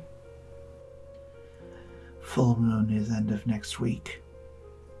of you. Full moon is end of next week.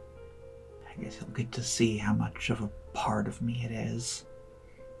 I guess you'll get to see how much of a part of me it is.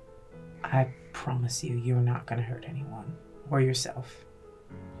 I promise you're not gonna hurt anyone. Or yourself.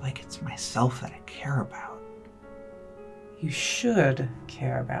 Like it's myself that I care about. You should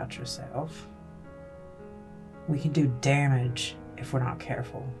care about yourself. We can do damage if we're not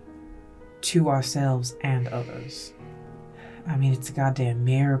careful. to ourselves and others. I mean, it's a goddamn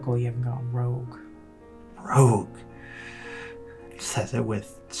miracle you haven't gone rogue. Rogue? Says it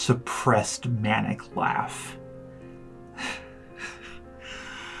with suppressed manic laugh.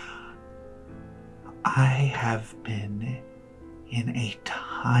 I have been in a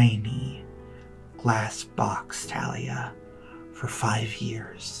tiny glass box, Talia, for 5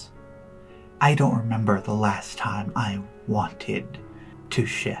 years. I don't remember the last time I wanted to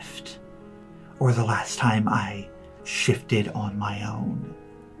shift, or the last time I shifted on my own.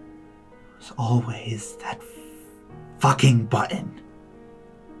 It was always that fucking button.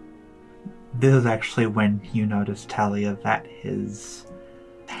 This is actually when you notice, Talia, that his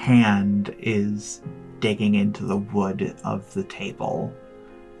hand is digging into the wood of the table,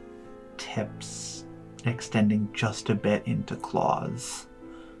 tips extending just a bit into claws.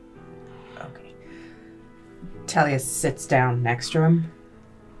 Okay. Talia sits down next to him.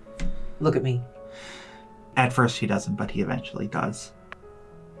 Look at me. At first he doesn't, but he eventually does.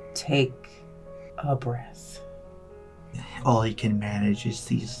 Take a breath. All he can manage is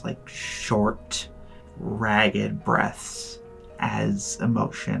these, short, ragged breaths as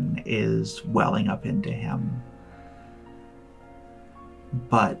emotion is welling up into him.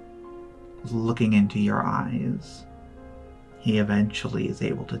 But looking into your eyes, he eventually is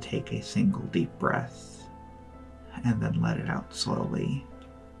able to take a single deep breath and then let it out slowly.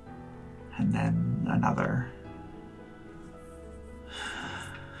 And then another.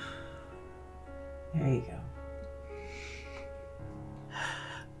 There you go.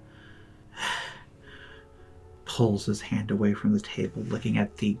 Pulls his hand away from the table, looking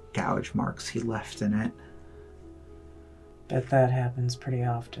at the gouge marks he left in it. Bet that happens pretty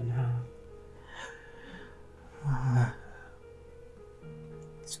often, huh?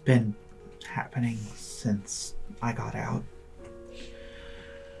 It's been happening since I got out.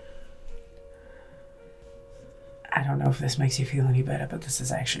 I don't know if this makes you feel any better, but this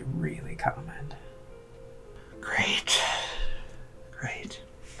is actually really common. Great.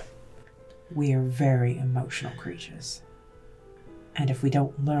 We are very emotional creatures. And if we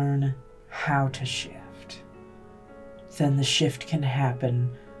don't learn how to shift, then the shift can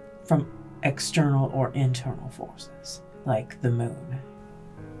happen from external or internal forces, like the moon,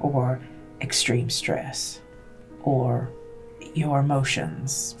 or extreme stress, or your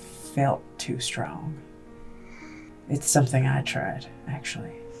emotions felt too strong. It's something I tried,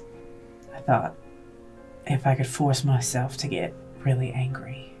 actually. I thought if I could force myself to get really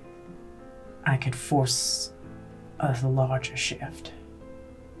angry, I could force a larger shift.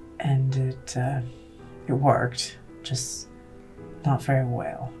 And it worked, just not very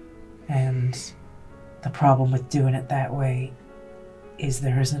well. And the problem with doing it that way is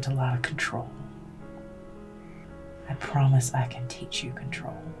there isn't a lot of control. I promise I can teach you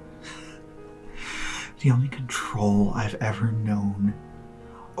control. The only control I've ever known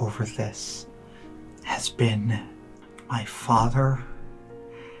over this has been my father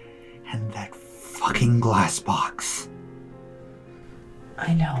and that fucking glass box.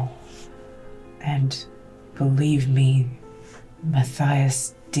 I know. And believe me,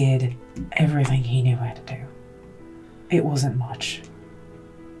 Matthias did everything he knew how to do. It wasn't much,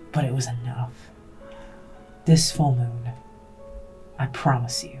 but it was enough. This full moon, I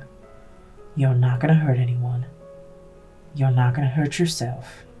promise you, you're not gonna hurt anyone. You're not gonna hurt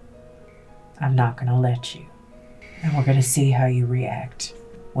yourself. I'm not gonna let you. And we're gonna see how you react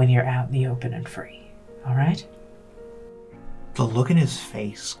when you're out in the open and free. All right? The look in his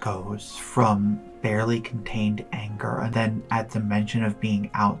face goes from barely contained anger, and then at the mention of being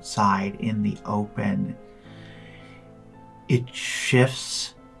outside in the open, it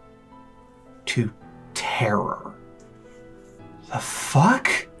shifts to terror. The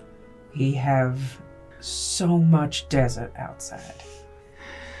fuck? We have so much desert outside.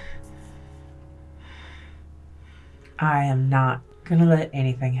 I am not gonna let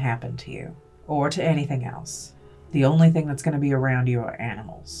anything happen to you, or to anything else. The only thing that's gonna be around you are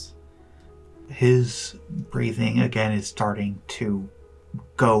animals. His breathing again is starting to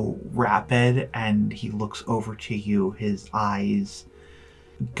go rapid, and he looks over to you, his eyes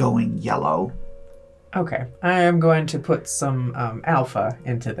going yellow. Okay, I am going to put some alpha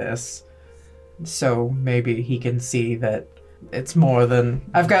into this, so maybe he can see that it's more than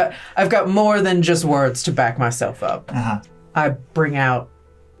I've got more than just words to back myself up. Uh-huh. I bring out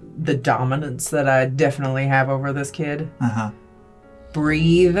the dominance that I definitely have over this kid. Uh-huh.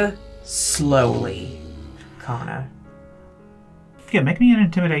 Breathe slowly, Kana. Yeah, make me an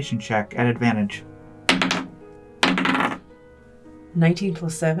intimidation check at advantage. 19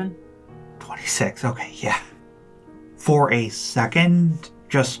 plus 7? 26, okay, yeah. For a second,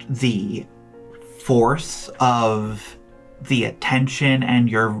 just the force of the attention and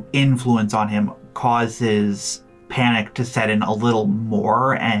your influence on him causes panic to set in a little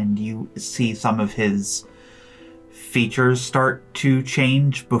more, and you see some of his features start to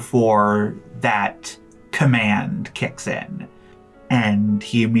change before that command kicks in. And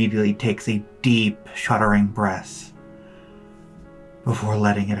he immediately takes a deep, shuddering breath before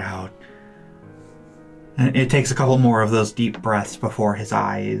letting it out. And it takes a couple more of those deep breaths before his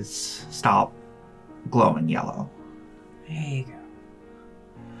eyes stop glowing yellow. There you go.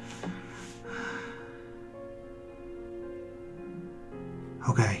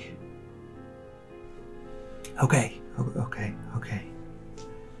 Okay.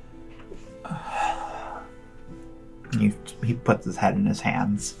 He puts his head in his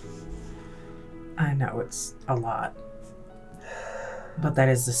hands. I know it's a lot, but that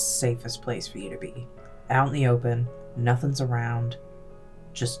is the safest place for you to be. Out in the open, nothing's around,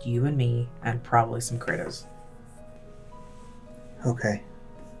 just you and me, and probably some critters. Okay.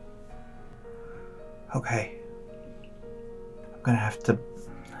 I'm gonna have to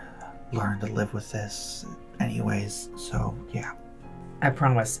learn to live with this anyways, so yeah. I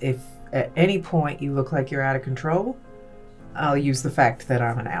promise, if at any point you look like you're out of control, I'll use the fact that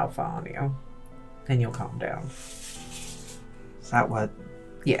I'm an alpha on you, and you'll calm down. Is that what?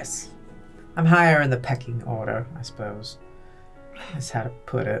 Yes. I'm higher in the pecking order, I suppose. Is how to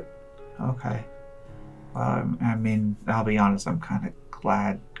put it. Okay. Well, I mean, I'll be honest, I'm kind of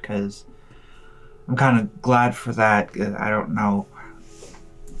glad, because I'm kind of glad for that. I don't know.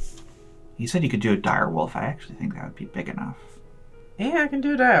 You said you could do a direwolf. I actually think that would be big enough. Yeah, I can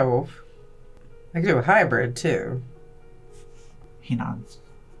do a direwolf. I can do a hybrid, too. He nods.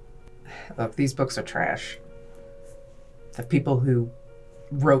 Look, these books are trash. The people who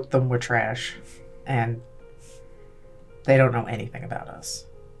wrote them were trash, and they don't know anything about us.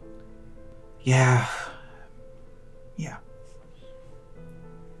 Yeah.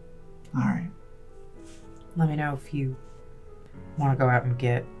 Alright. Let me know if you want to go out and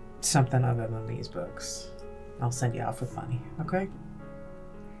get something other than these books. I'll send you off with money, okay?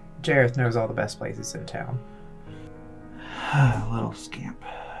 Jareth knows all the best places in town. Little scamp.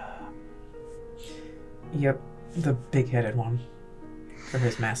 Yep, the big-headed one. For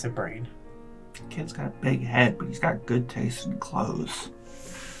his massive brain. Kid's got a big head, but he's got good taste in clothes.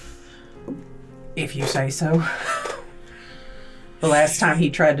 If you say so. The last time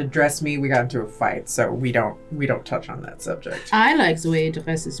he tried to dress me, we got into a fight, so we don't touch on that subject. I like the way he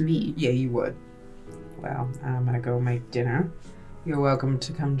dresses me. Yeah, you would. Well, I'm gonna go make dinner. You're welcome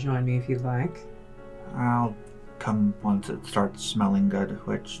to come join me if you'd like. I'll come once it starts smelling good,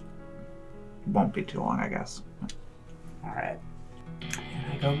 which won't be too long, I guess. Alright.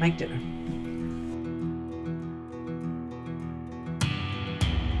 And I go make dinner.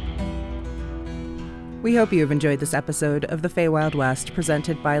 We hope you have enjoyed this episode of the Feywild West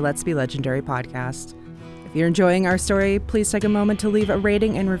presented by Let's Be Legendary podcast. If you're enjoying our story, please take a moment to leave a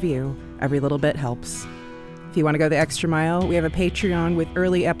rating and review. Every little bit helps. If you want to go the extra mile, we have a Patreon with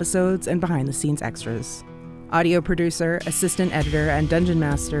early episodes and behind-the-scenes extras. Audio producer, assistant editor, and dungeon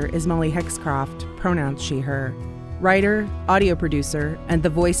master is Molly Hexcroft, pronouns she, her. Writer, audio producer, and the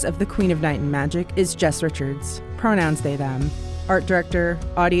voice of the Queen of Night and Magic is Jess Richards, pronouns they, them. Art director,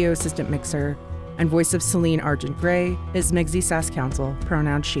 audio assistant mixer, and voice of Celine Argent Grey is Migsy Sass-Council,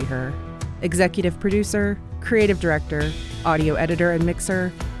 pronouns she, her. Executive producer, creative director, audio editor and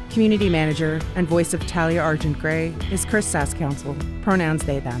mixer, community manager, and voice of Talia Argent Grey is Chris Sass-Council, pronouns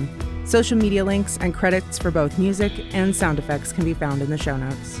they, them. Social media links and credits for both music and sound effects can be found in the show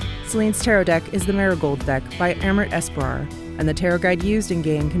notes. Celine's tarot deck is the Marigold deck by Amrit Esperar, and the tarot guide used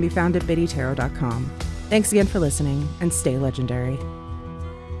in-game can be found at biddytarot.com. Thanks again for listening, and stay legendary.